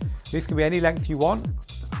it. This can be any length you want.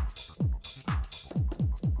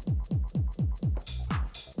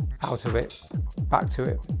 Out of it, back to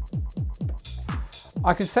it.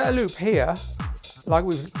 I can set a loop here, like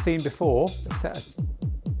we've seen before. Let's set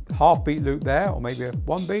a half beat loop there, or maybe a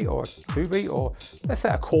 1 beat or a 2 beat, or let's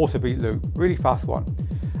set a quarter beat loop, really fast one.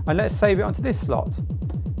 And let's save it onto this slot.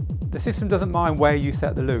 The system doesn't mind where you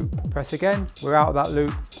set the loop. Press again, we're out of that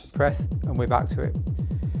loop, press, and we're back to it.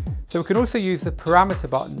 So we can also use the parameter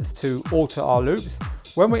buttons to alter our loops.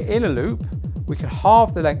 When we're in a loop, we can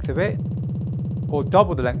halve the length of it or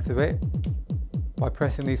double the length of it by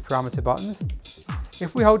pressing these parameter buttons.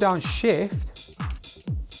 If we hold down Shift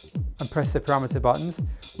and press the parameter buttons,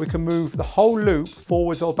 we can move the whole loop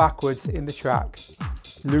forwards or backwards in the track.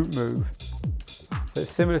 Loop move. So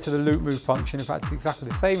it's similar to the loop move function. In fact, it's exactly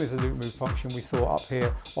the same as the loop move function we saw up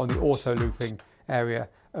here on the auto looping area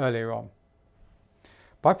earlier on.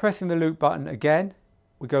 By pressing the loop button again,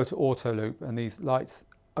 we go to auto loop and these lights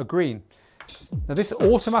are green. Now this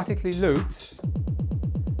automatically loops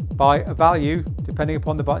by a value depending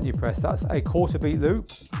upon the button you press. That's a quarter beat loop.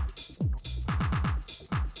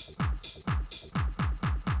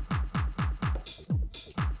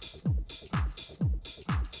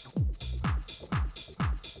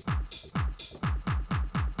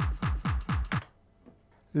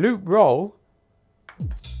 Loop roll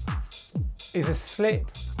is a slip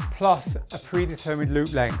plus a predetermined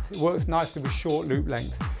loop length. It works nicely with short loop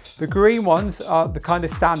lengths. The green ones are the kind of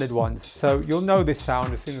standard ones, so you'll know this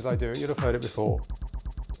sound as soon as I do it. You'll have heard it before.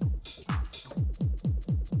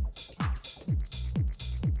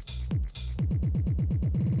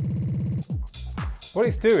 What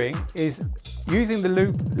it's doing is using the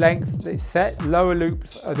loop length that's set, lower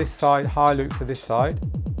loops are this side, higher loops are this side,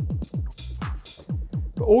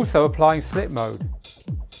 but also applying slip mode,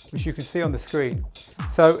 which you can see on the screen.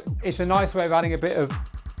 So it's a nice way of adding a bit of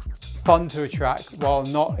fun to a track while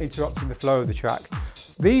not interrupting the flow of the track.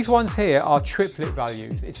 These ones here are triplet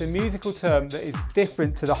values. It's a musical term that is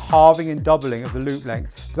different to the halving and doubling of the loop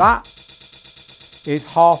length. That is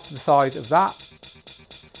half the size of that,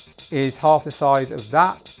 is half the size of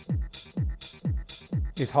that,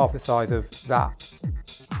 is half the size of that.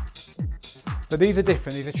 But these are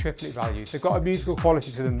different, these are triplet values. They've got a musical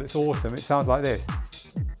quality to them that's awesome. It sounds like this.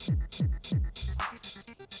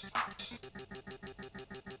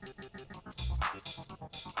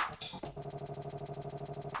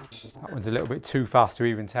 That one's a little bit too fast to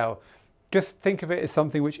even tell. Just think of it as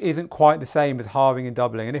something which isn't quite the same as halving and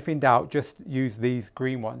doubling. And if in doubt, just use these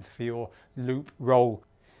green ones for your loop roll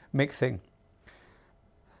mixing.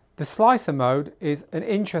 The slicer mode is an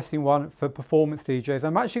interesting one for performance DJs.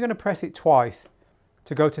 I'm actually going to press it twice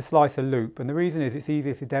to go to slicer loop, and the reason is it's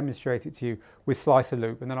easier to demonstrate it to you with slicer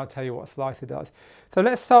loop, and then I'll tell you what slicer does. So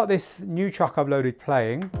let's start this new track I've loaded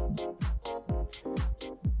playing.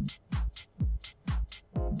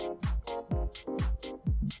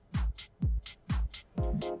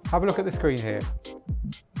 Have a look at the screen here.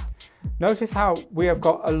 Notice how we have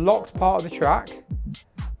got a locked part of the track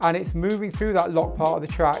and it's moving through that locked part of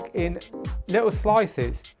the track in little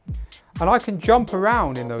slices. And I can jump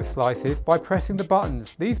around in those slices by pressing the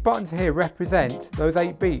buttons. These buttons here represent those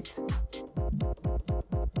 8 beats.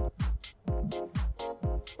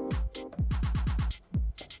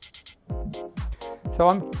 So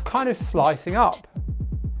I'm kind of slicing up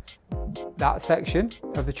that section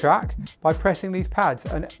of the track by pressing these pads.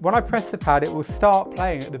 And when I press the pad, it will start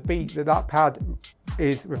playing at the beat that that pad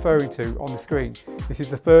is referring to on the screen. This is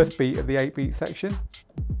the first beat of the 8 beat section.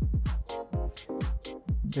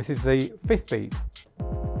 This is the 5th beat.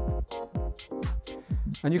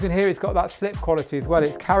 And you can hear it's got that slip quality as well.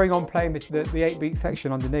 It's carrying on playing the 8 beat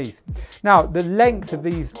section underneath. Now, the length of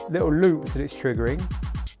these little loops that it's triggering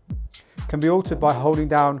can be altered by holding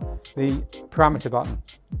down the parameter button.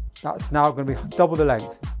 That's now going to be double the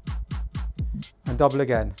length. And double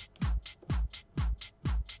again.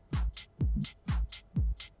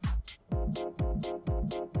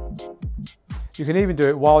 You can even do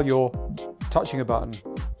it while you're touching a button.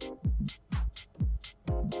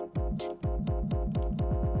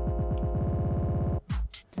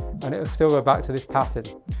 And it'll still go back to this pattern.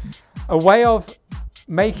 A way of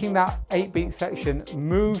making that 8 beat section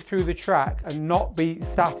move through the track and not be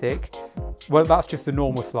static, well, that's just a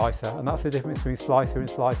normal slicer, and that's the difference between slicer and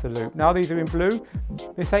slicer loop. Now these are in blue.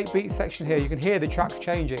 This 8 beat section here, you can hear the track's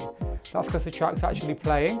changing. That's because the track's actually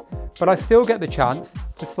playing, but I still get the chance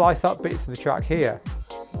to slice up bits of the track here.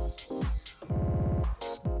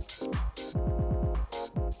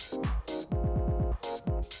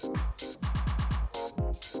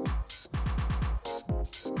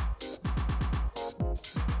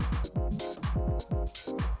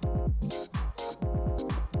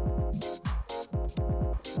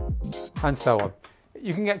 and so on.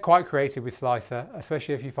 You can get quite creative with Slicer,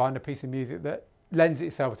 especially if you find a piece of music that lends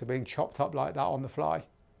itself to being chopped up like that on the fly.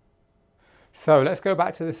 So let's go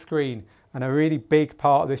back to the screen, and a really big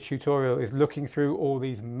part of this tutorial is looking through all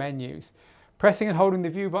these menus. Pressing and holding the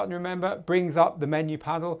view button, remember, brings up the menu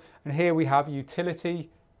panel, and here we have utility,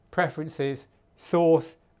 preferences,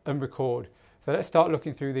 source and record. So let's start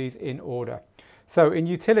looking through these in order. So in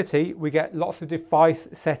utility, we get lots of device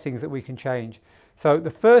settings that we can change. So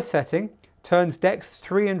the first setting turns decks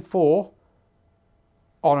 3 and 4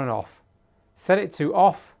 on and off. Set it to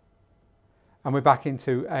off, and we're back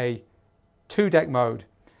into a 2-deck mode.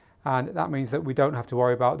 And that means that we don't have to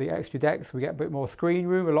worry about the extra decks. We get a bit more screen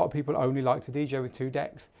room. A lot of people only like to DJ with 2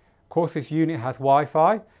 decks. Of course, this unit has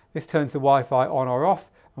Wi-Fi. This turns the Wi-Fi on or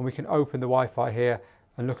off, and we can open the Wi-Fi here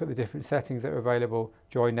and look at the different settings that are available,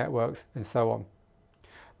 join networks and so on.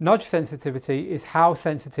 Nudge sensitivity is how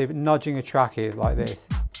sensitive nudging a track is, like this.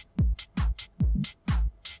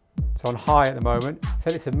 It's on high at the moment.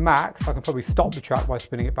 Set it to max. I can probably stop the track by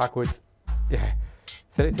spinning it backwards. Yeah.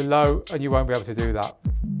 Set it to low and you won't be able to do that.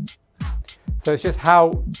 So it's just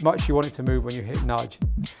how much you want it to move when you hit nudge.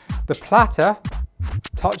 The platter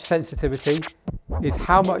touch sensitivity is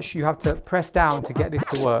how much you have to press down to get this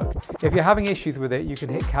to work. If you're having issues with it, you can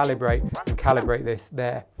hit calibrate and calibrate this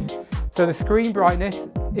there. So the screen brightness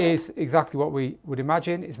is exactly what we would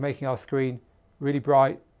imagine. It's making our screen really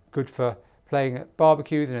bright, good for playing at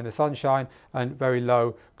barbecues and in the sunshine, and very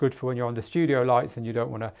low, good for when you're under studio lights and you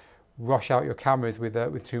don't want to rush out your cameras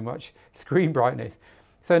with too much screen brightness.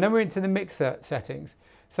 So then we're into the mixer settings.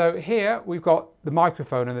 So here we've got the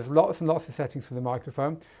microphone, and there's lots and lots of settings for the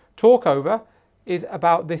microphone. Talk over is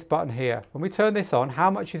about this button here. When we turn this on, how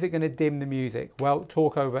much is it going to dim the music? Well,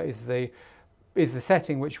 talk over is the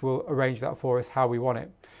setting which will arrange that for us how we want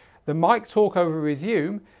it. The mic talk over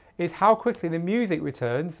resume is how quickly the music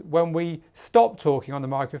returns when we stop talking on the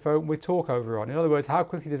microphone with talk over on. In other words, how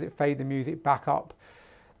quickly does it fade the music back up?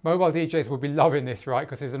 Mobile DJs will be loving this, right?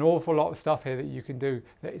 Because there's an awful lot of stuff here that you can do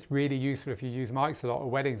that is really useful if you use mics a lot, or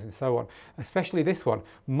weddings and so on. Especially this one,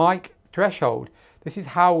 mic threshold. This is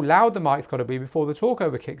how loud the mic's got to be before the talk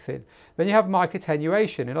over kicks in. Then you have mic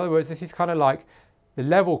attenuation. In other words, this is kind of like the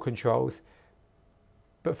level controls,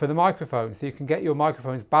 but for the microphone. So you can get your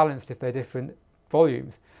microphones balanced if they're different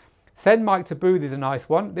volumes. Send mic to booth is a nice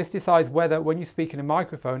one. This decides whether when you speak in a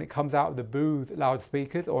microphone it comes out of the booth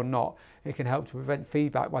loudspeakers or not. It can help to prevent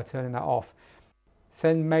feedback by turning that off.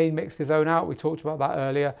 Send main mix to zone out, we talked about that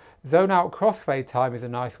earlier. Zone out crossfade time is a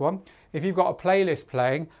nice one. If you've got a playlist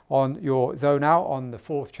playing on your zone out on the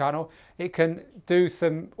 4th channel, it can do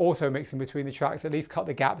some auto mixing between the tracks, at least cut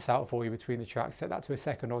the gaps out for you between the tracks. Set that to a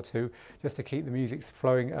second or 2 just to keep the music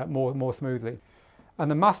flowing more smoothly. And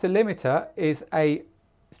the master limiter is a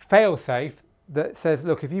fail-safe that says,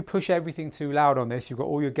 look, if you push everything too loud on this, you've got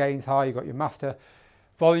all your gains high, you've got your master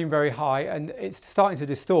volume very high, and it's starting to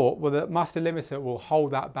distort, well, the master limiter will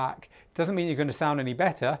hold that back. It doesn't mean you're going to sound any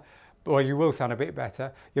better, or you will sound a bit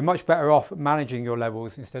better. You're much better off managing your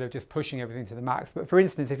levels instead of just pushing everything to the max. But for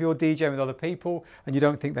instance, if you're DJing with other people and you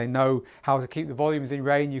don't think they know how to keep the volumes in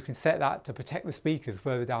range, you can set that to protect the speakers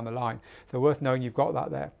further down the line. So worth knowing you've got that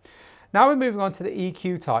there. Now we're moving on to the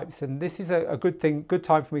EQ types, and this is a good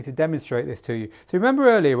time for me to demonstrate this to you. So remember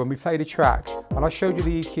earlier when we played a track and I showed you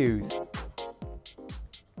the EQs?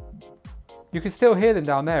 You can still hear them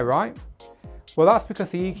down there, right? Well, that's because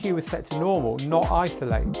the EQ was set to normal, not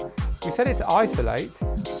isolate. We set it to isolate.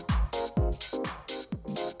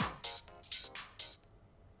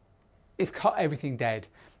 It's cut everything dead.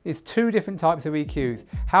 It's 2 different types of EQs.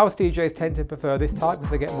 House DJs tend to prefer this type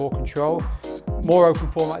because they get more control. More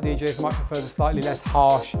open format DJs might prefer the slightly less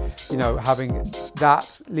harsh, you know, having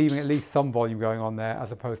that, leaving at least some volume going on there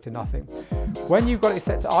as opposed to nothing. When you've got it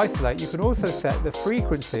set to isolate, you can also set the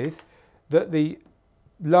frequencies that the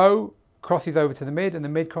low crosses over to the mid and the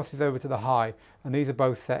mid crosses over to the high, and these are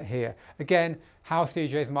both set here. Again, house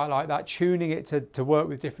DJs might like that, tuning it to work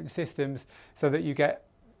with different systems so that you get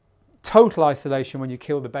total isolation when you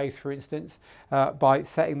kill the bass, for instance, by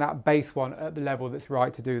setting that bass one at the level that's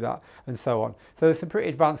right to do that, and so on. So there's some pretty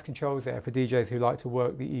advanced controls there for DJs who like to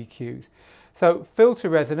work the EQs. So filter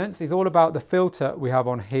resonance is all about the filter we have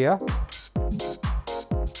on here.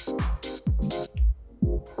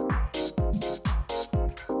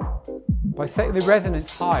 By setting the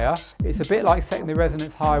resonance higher, it's a bit like setting the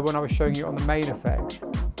resonance higher when I was showing you on the main effects.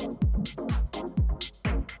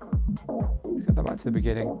 Let's get that back to the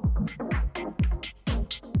beginning.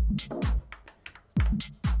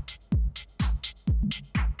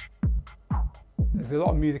 There's a lot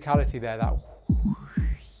of musicality there. That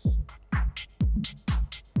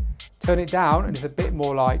turn it down and it's a bit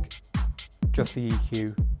more like just the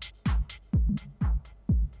EQ.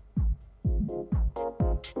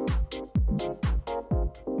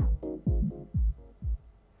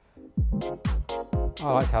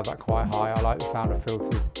 I like to have that quite high. I like the sound of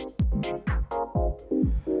filters.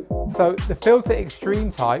 So the filter extreme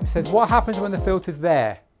type says what happens when the filter's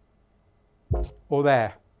there or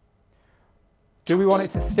there. Do we want it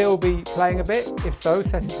to still be playing a bit? If so,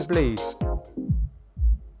 set it to bleed.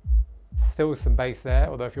 Still some bass there,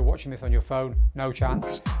 although if you're watching this on your phone, no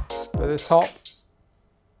chance. But at the top,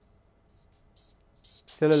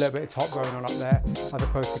 still a little bit of top going on up there, as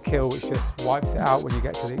opposed to kill, which just wipes it out when you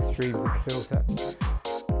get to the extremes of the filter.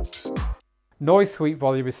 Noise sweep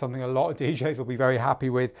volume is something a lot of DJs will be very happy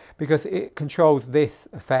with because it controls this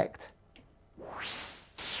effect.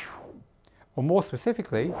 Or more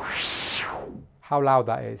specifically, how loud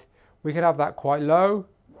that is. We can have that quite low.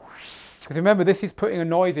 Because remember, this is putting a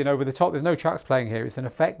noise in over the top. There's no tracks playing here. It's an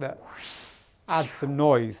effect that adds some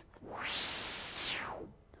noise.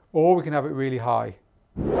 Or we can have it really high.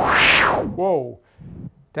 Whoa,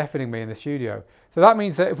 deafening me in the studio. So that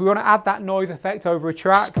means that if we want to add that noise effect over a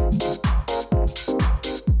track,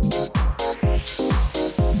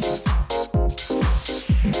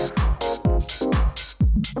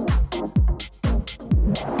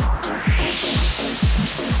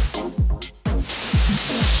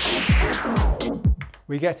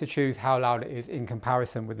 we get to choose how loud it is in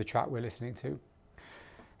comparison with the track we're listening to.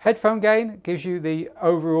 Headphone gain gives you the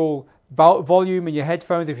overall volume in your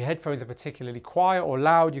headphones. If your headphones are particularly quiet or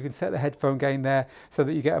loud, you can set the headphone gain there so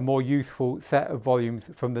that you get a more useful set of volumes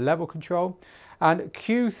from the level control. And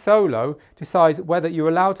Q solo decides whether you're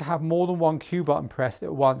allowed to have more than one Q button pressed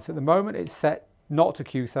at once. At the moment, it's set not to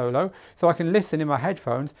Q solo, so I can listen in my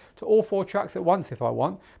headphones to all 4 tracks at once if I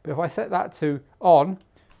want. But if I set that to on,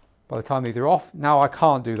 by the time these are off, now I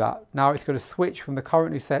can't do that. Now it's going to switch from the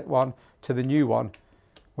currently set one to the new one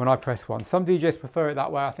when I press one. Some DJs prefer it that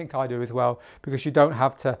way. I think I do as well, because you don't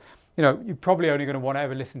have to, you know, you're probably only going to want to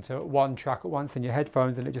ever listen to one track at once in your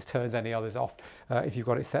headphones, and it just turns any others off if you've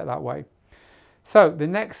got it set that way. So the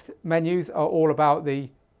next menus are all about the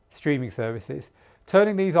streaming services.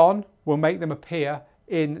 Turning these on will make them appear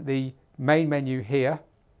in the main menu here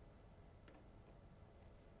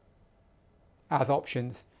as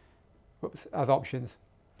options. As options.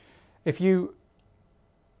 If you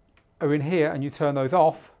are in here and you turn those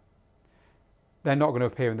off, they're not going to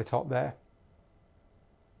appear in the top there.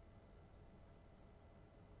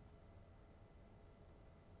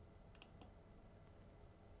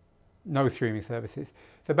 No streaming services.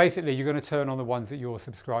 So basically you're going to turn on the ones that you're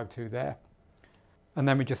subscribed to there. And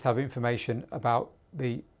then we just have information about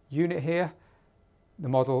the unit here, the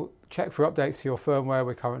model, check for updates to your firmware.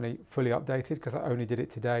 We're currently fully updated because I only did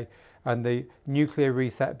it today. And the nuclear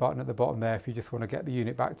reset button at the bottom there if you just want to get the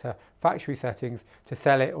unit back to factory settings to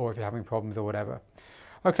sell it, or if you're having problems or whatever.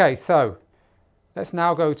 Okay, so let's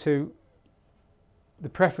now go to the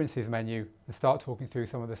preferences menu and start talking through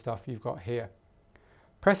some of the stuff you've got here.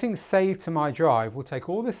 Pressing save to my drive will take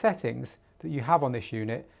all the settings that you have on this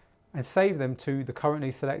unit and save them to the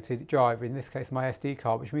currently selected drive, in this case my SD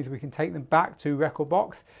card, which means we can take them back to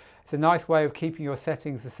Rekordbox. It's a nice way of keeping your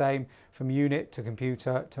settings the same from unit to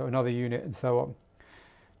computer to another unit and so on.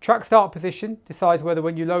 Track start position decides whether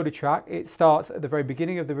when you load a track it starts at the very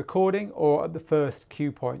beginning of the recording or at the first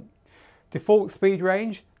cue point. Default speed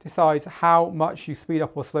range decides how much you speed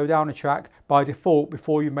up or slow down a track by default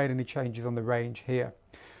before you've made any changes on the range here.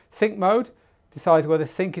 Sync mode decides whether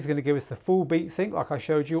sync is going to give us the full beat sync like I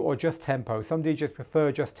showed you, or just tempo. Some DJs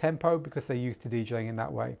prefer just tempo because they're used to DJing in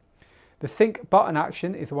that way. The sync button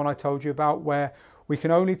action is the one I told you about, where we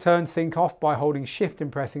can only turn sync off by holding shift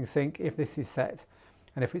and pressing sync if this is set.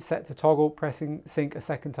 And if it's set to toggle, pressing sync a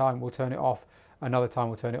second time will turn it off, another time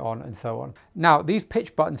will turn it on, and so on. Now these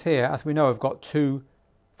pitch buttons here, as we know, have got 2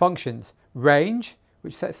 functions. Range,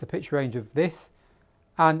 which sets the pitch range of this,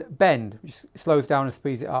 and bend, which slows down and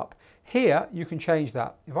speeds it up. Here you can change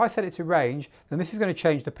that. If I set it to range, then this is going to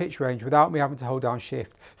change the pitch range without me having to hold down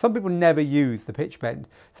shift. Some people never use the pitch bend,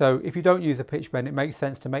 so if you don't use the pitch bend, it makes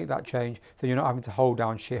sense to make that change so you're not having to hold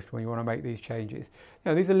down shift when you want to make these changes.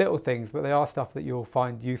 You know, these are little things, but they are stuff that you'll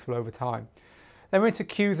find useful over time. Then we're into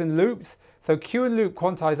cues and loops. So cue and loop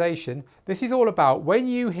quantization, this is all about when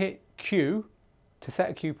you hit cue to set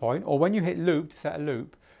a cue point, or when you hit loop to set a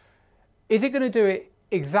loop, is it going to do it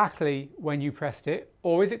exactly when you pressed it,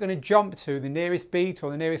 or is it going to jump to the nearest beat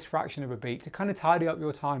or the nearest fraction of a beat to kind of tidy up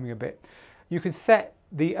your timing a bit? You can set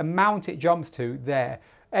the amount it jumps to there,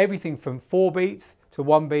 everything from 4 beats to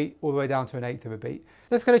 1 beat all the way down to 1/8 of a beat.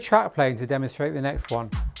 Let's go to track playing to demonstrate the next one.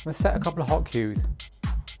 I'm going to set a couple of hot cues.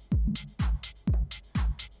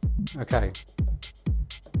 Okay.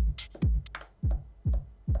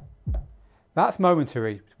 That's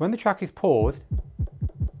momentary. When the track is paused,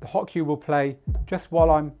 the hot cue will play just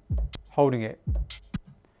while I'm holding it.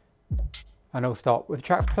 And it'll stop. When the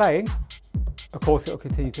track's playing, of course it'll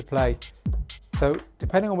continue to play. So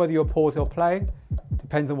depending on whether you're pausing or playing,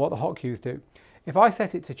 depends on what the hot cues do. If I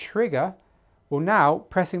set it to trigger, well now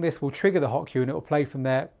pressing this will trigger the hot cue and it will play from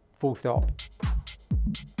there full stop.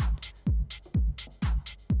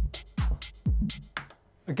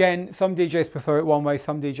 Again, some DJs prefer it one way,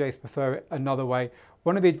 some DJs prefer it another way.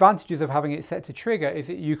 One of the advantages of having it set to trigger is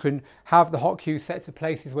that you can have the hot cue set to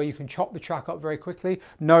places where you can chop the track up very quickly,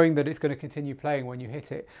 knowing that it's going to continue playing when you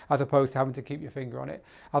hit it, as opposed to having to keep your finger on it.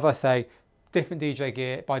 As I say, different DJ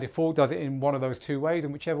gear by default does it in one of those two ways,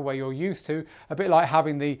 and whichever way you're used to. A bit like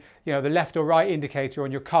having the, the left or right indicator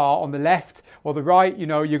on your car on the left or the right,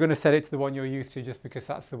 you're going to set it to the one you're used to just because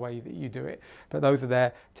that's the way that you do it. But those are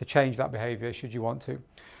there to change that behavior should you want to.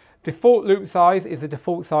 Default loop size is the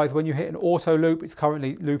default size. When you hit an auto loop, it's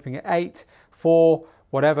currently looping at 8, 4,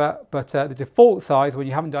 whatever. But the default size, when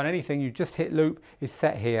you haven't done anything, you just hit loop, is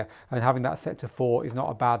set here. And having that set to 4 is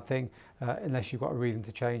not a bad thing unless you've got a reason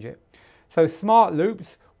to change it. So smart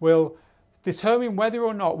loops will determine whether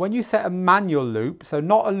or not, when you set a manual loop, so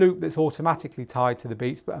not a loop that's automatically tied to the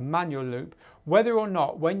beats, but a manual loop, whether or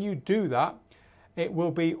not when you do that, it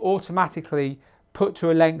will be automatically put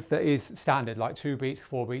to a length that is standard, like 2 beats,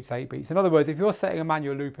 4 beats, 8 beats. In other words, if you're setting a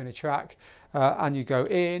manual loop in a track and you go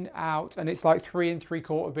in, out, and it's like 3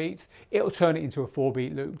 3/4 beats, it'll turn it into a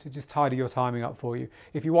 4-beat loop to just tidy your timing up for you.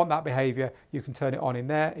 If you want that behavior, you can turn it on in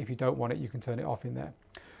there. If you don't want it, you can turn it off in there.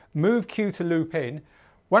 Move cue to loop in.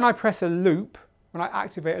 When I press a loop, when I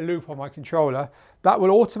activate a loop on my controller, that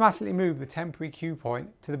will automatically move the temporary cue point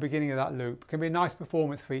to the beginning of that loop. It can be a nice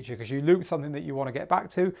performance feature because you loop something that you want to get back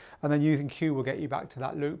to, and then using cue will get you back to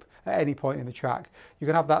that loop at any point in the track. You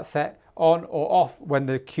can have that set on or off when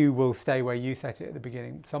the cue will stay where you set it at the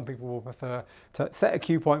beginning. Some people will prefer to set a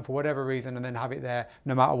cue point for whatever reason and then have it there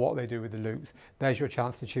no matter what they do with the loops. There's your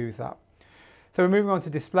chance to choose that. So we're moving on to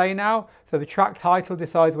display now. So the track title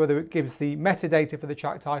decides whether it gives the metadata for the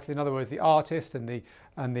track title, in other words, the artist and the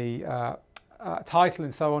title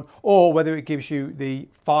and so on, or whether it gives you the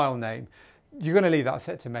file name. You're going to leave that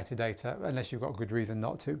set to metadata unless you've got a good reason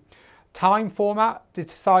not to. Time format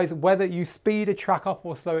decides whether you speed a track up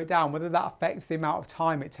or slow it down, whether that affects the amount of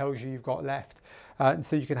time it tells you you've got left. And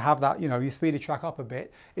so you can have that, you speed a track up a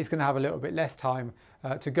bit, it's going to have a little bit less time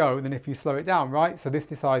to go than if you slow it down, right? So this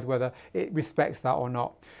decides whether it respects that or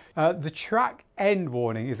not. The track end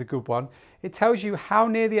warning is a good one. It tells you how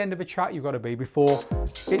near the end of a track you've got to be before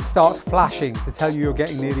it starts flashing to tell you you're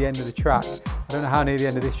getting near the end of the track. I don't know how near the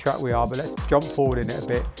end of this track we are, but let's jump forward in it a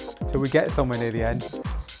bit till we get somewhere near the end.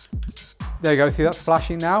 There you go, see that's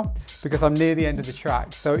flashing now because I'm near the end of the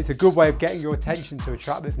track. So it's a good way of getting your attention to a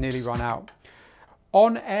track that's nearly run out.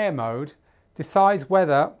 On air mode decides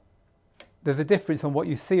whether there's a difference on what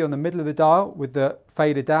you see on the middle of the dial with the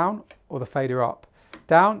fader down or the fader up.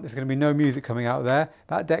 Down, there's going to be no music coming out of there.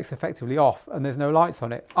 That deck's effectively off and there's no lights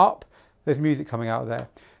on it. Up, there's music coming out of there.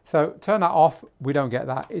 So turn that off, we don't get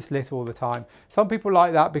that. It's lit all the time. Some people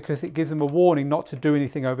like that because it gives them a warning not to do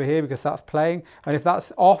anything over here because that's playing. And if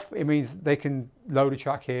that's off, it means they can load a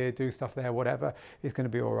track here, do stuff there, whatever. It's going to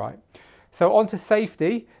be all right. So on to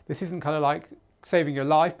safety. This isn't kind of like saving your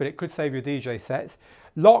life, but it could save your DJ sets.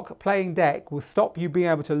 Lock playing deck will stop you being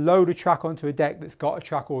able to load a track onto a deck that's got a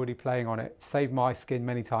track already playing on it. Saved my skin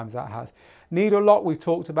many times, that has. Needle lock we've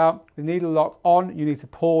talked about. The needle lock on, you need to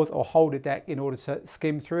pause or hold a deck in order to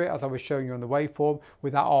skim through it, as I was showing you on the waveform.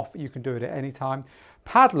 With that off, you can do it at any time.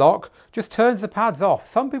 Padlock just turns the pads off.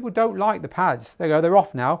 Some people don't like the pads. There you go, they're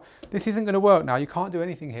off now. This isn't going to work now. You can't do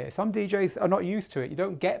anything here. Some DJs are not used to it. You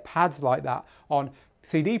don't get pads like that on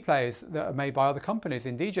CD players that are made by other companies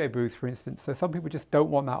in DJ booths, for instance. So some people just don't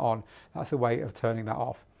want that on. That's a way of turning that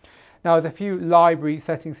off. Now there's a few library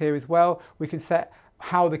settings here as well. We can set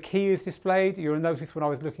how the key is displayed. You'll notice when I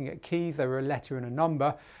was looking at keys, there were a letter and a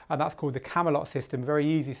number, and that's called the Camelot system. Very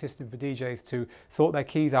easy system for DJs to sort their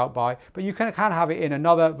keys out by. But you can have it in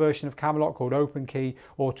another version of Camelot called Open Key,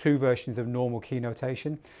 or 2 versions of normal key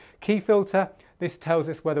notation. Key filter, this tells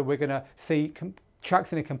us whether we're going to see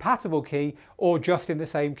tracks in a compatible key or just in the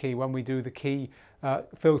same key when we do the key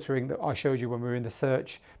filtering that I showed you when we were in the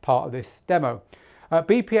search part of this demo.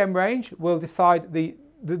 BPM range will decide the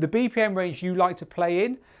BPM range you like to play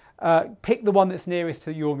in. Pick the one that's nearest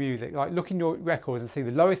to your music. Like look in your records and see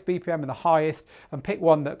the lowest BPM and the highest, and pick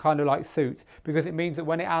one that kind of like suits, because it means that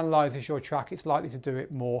when it analyzes your track, it's likely to do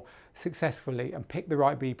it more successfully and pick the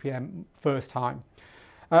right BPM first time.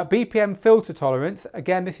 BPM filter tolerance,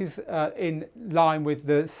 again, this is in line with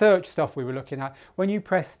the search stuff we were looking at. When you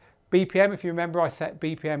press BPM, if you remember, I set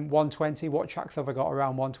BPM 120. What tracks have I got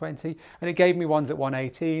around 120? And it gave me ones at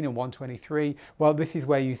 118 and 123. Well, this is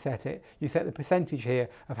where you set it. You set the percentage here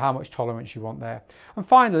of how much tolerance you want there. And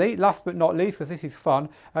finally, last but not least, because this is fun,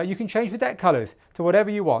 you can change the deck colors to whatever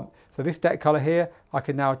you want. So this deck color here, I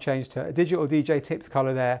can now change to a digital DJ tips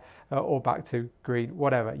color there, or back to green,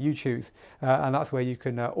 whatever you choose. And that's where you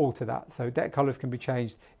can alter that. So deck colors can be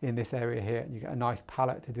changed in this area here. You get a nice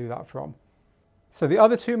palette to do that from. So the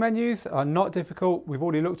other two menus are not difficult. We've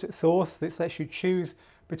already looked at source. This lets you choose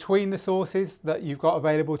between the sources that you've got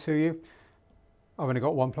available to you. I've only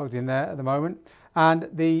got one plugged in there at the moment. And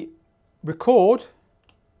the record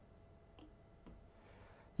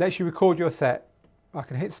lets you record your set. I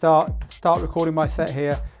can hit start recording my set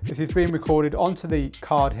here. This is being recorded onto the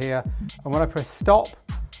card here. And when I press stop,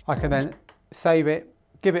 I can then save it,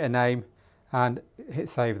 give it a name, and hit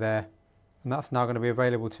save there. And that's now going to be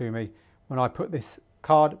available to me when I put this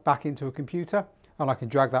card back into a computer, and I can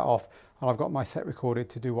drag that off, and I've got my set recorded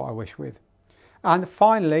to do what I wish with. And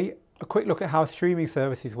finally, a quick look at how streaming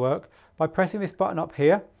services work. By pressing this button up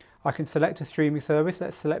here, I can select a streaming service.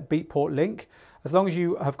 Let's select Beatport Link. As long as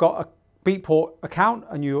you have got a Beatport account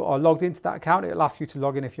and you are logged into that account, it'll ask you to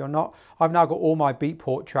log in if you're not. I've now got all my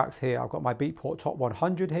Beatport tracks here. I've got my Beatport Top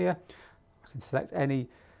 100 here. I can select any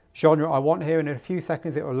genre I want here, and in a few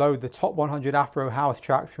seconds it will load the top 100 Afro house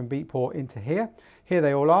tracks from Beatport into here. Here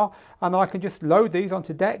they all are, and I can just load these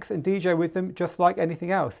onto decks and DJ with them just like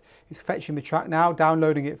anything else. It's fetching the track now,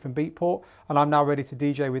 downloading it from Beatport, and I'm now ready to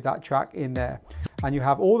DJ with that track in there. And you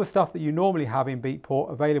have all the stuff that you normally have in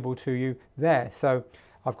Beatport available to you there. So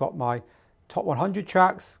I've got my top 100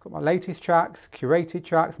 tracks, got my latest tracks, curated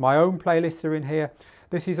tracks, my own playlists are in here.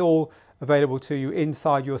 This is all available to you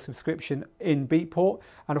inside your subscription in Beatport.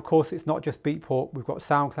 And of course, it's not just Beatport. We've got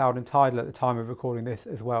SoundCloud and Tidal at the time of recording this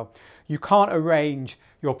as well. You can't arrange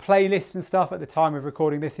your playlists and stuff at the time of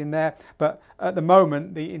recording this in there, but at the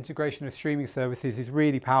moment, the integration of streaming services is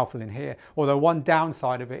really powerful in here. Although one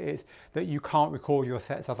downside of it is that you can't record your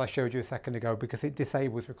sets, as I showed you a second ago, because it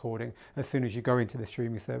disables recording as soon as you go into the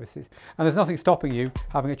streaming services. And there's nothing stopping you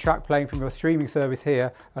having a track playing from your streaming service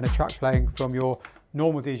here and a track playing from your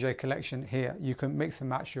normal DJ collection here. You can mix and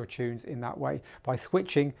match your tunes in that way by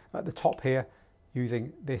switching at the top here,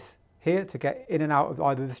 using this here to get in and out of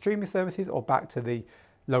either the streaming services or back to the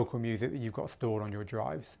local music that you've got stored on your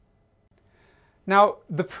drives. Now,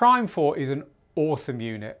 the Prime 4 is an awesome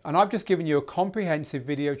unit, and I've just given you a comprehensive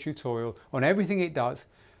video tutorial on everything it does.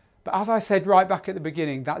 But as I said right back at the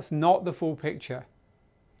beginning, that's not the full picture.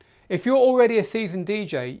 If you're already a seasoned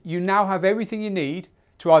DJ, you now have everything you need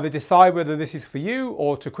to either decide whether this is for you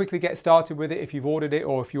or to quickly get started with it if you've ordered it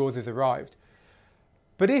or if yours has arrived.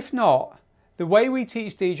 But if not, the way we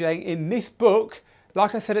teach DJing in this book,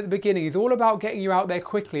 like I said at the beginning, is all about getting you out there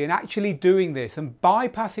quickly and actually doing this and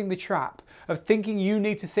bypassing the trap of thinking you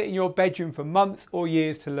need to sit in your bedroom for months or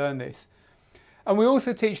years to learn this. And we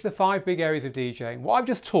also teach the 5 big areas of DJing. What I've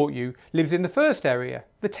just taught you lives in the first area,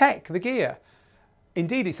 the tech, the gear.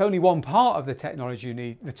 Indeed, it's only one part of the technology you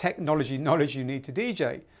need, the technology knowledge you need to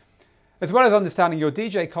DJ. As well as understanding your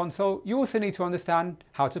DJ console, you also need to understand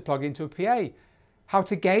how to plug into a PA, how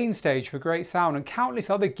to gain stage for great sound, and countless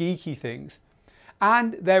other geeky things.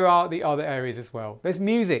 And there are the other areas as well. There's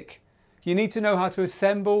music. You need to know how to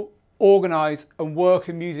assemble, organize, and work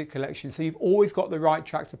a music collection so you've always got the right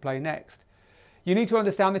track to play next. You need to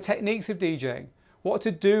understand the techniques of DJing, what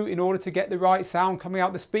to do in order to get the right sound coming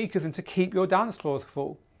out the speakers and to keep your dance floors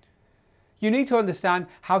full. You need to understand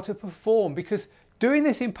how to perform, because doing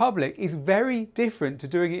this in public is very different to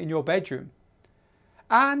doing it in your bedroom.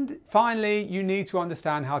 And finally, you need to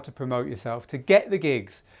understand how to promote yourself, to get the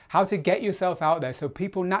gigs, how to get yourself out there so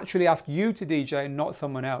people naturally ask you to DJ and not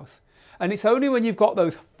someone else. And it's only when you've got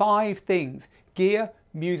those 5 things, gear,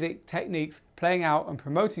 music, techniques, playing out and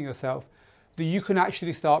promoting yourself, that you can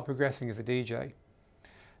actually start progressing as a DJ.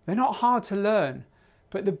 They're not hard to learn,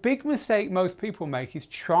 but the big mistake most people make is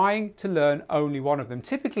trying to learn only one of them.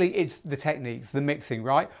 Typically, it's the techniques, the mixing,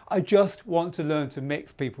 right? I just want to learn to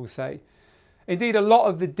mix, people say. Indeed, a lot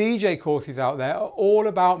of the DJ courses out there are all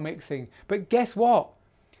about mixing. But guess what?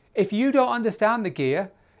 If you don't understand the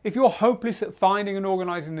gear, if you're hopeless at finding and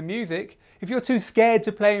organising the music, if you're too scared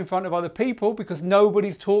to play in front of other people because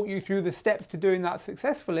nobody's taught you through the steps to doing that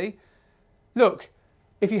successfully, look,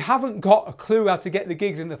 if you haven't got a clue how to get the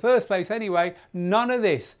gigs in the first place anyway, none of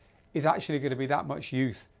this is actually going to be that much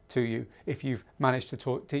use to you if you've managed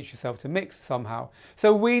to teach yourself to mix somehow.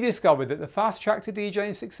 So we discovered that the fast track to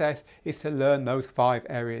DJing success is to learn those 5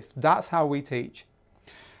 areas. That's how we teach.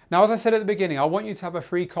 Now, as I said at the beginning, I want you to have a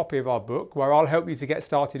free copy of our book where I'll help you to get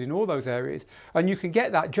started in all those areas. And you can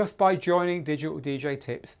get that just by joining Digital DJ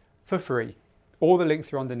Tips for free. All the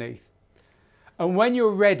links are underneath. And when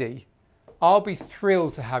you're ready, I'll be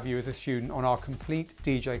thrilled to have you as a student on our complete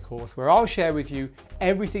DJ course, where I'll share with you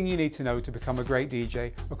everything you need to know to become a great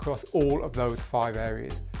DJ across all of those 5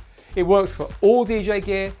 areas. It works for all DJ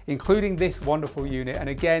gear, including this wonderful unit. And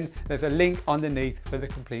again, there's a link underneath for the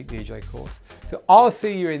complete DJ course. So I'll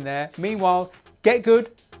see you in there. Meanwhile, get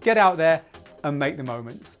good, get out there and make the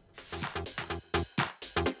moments.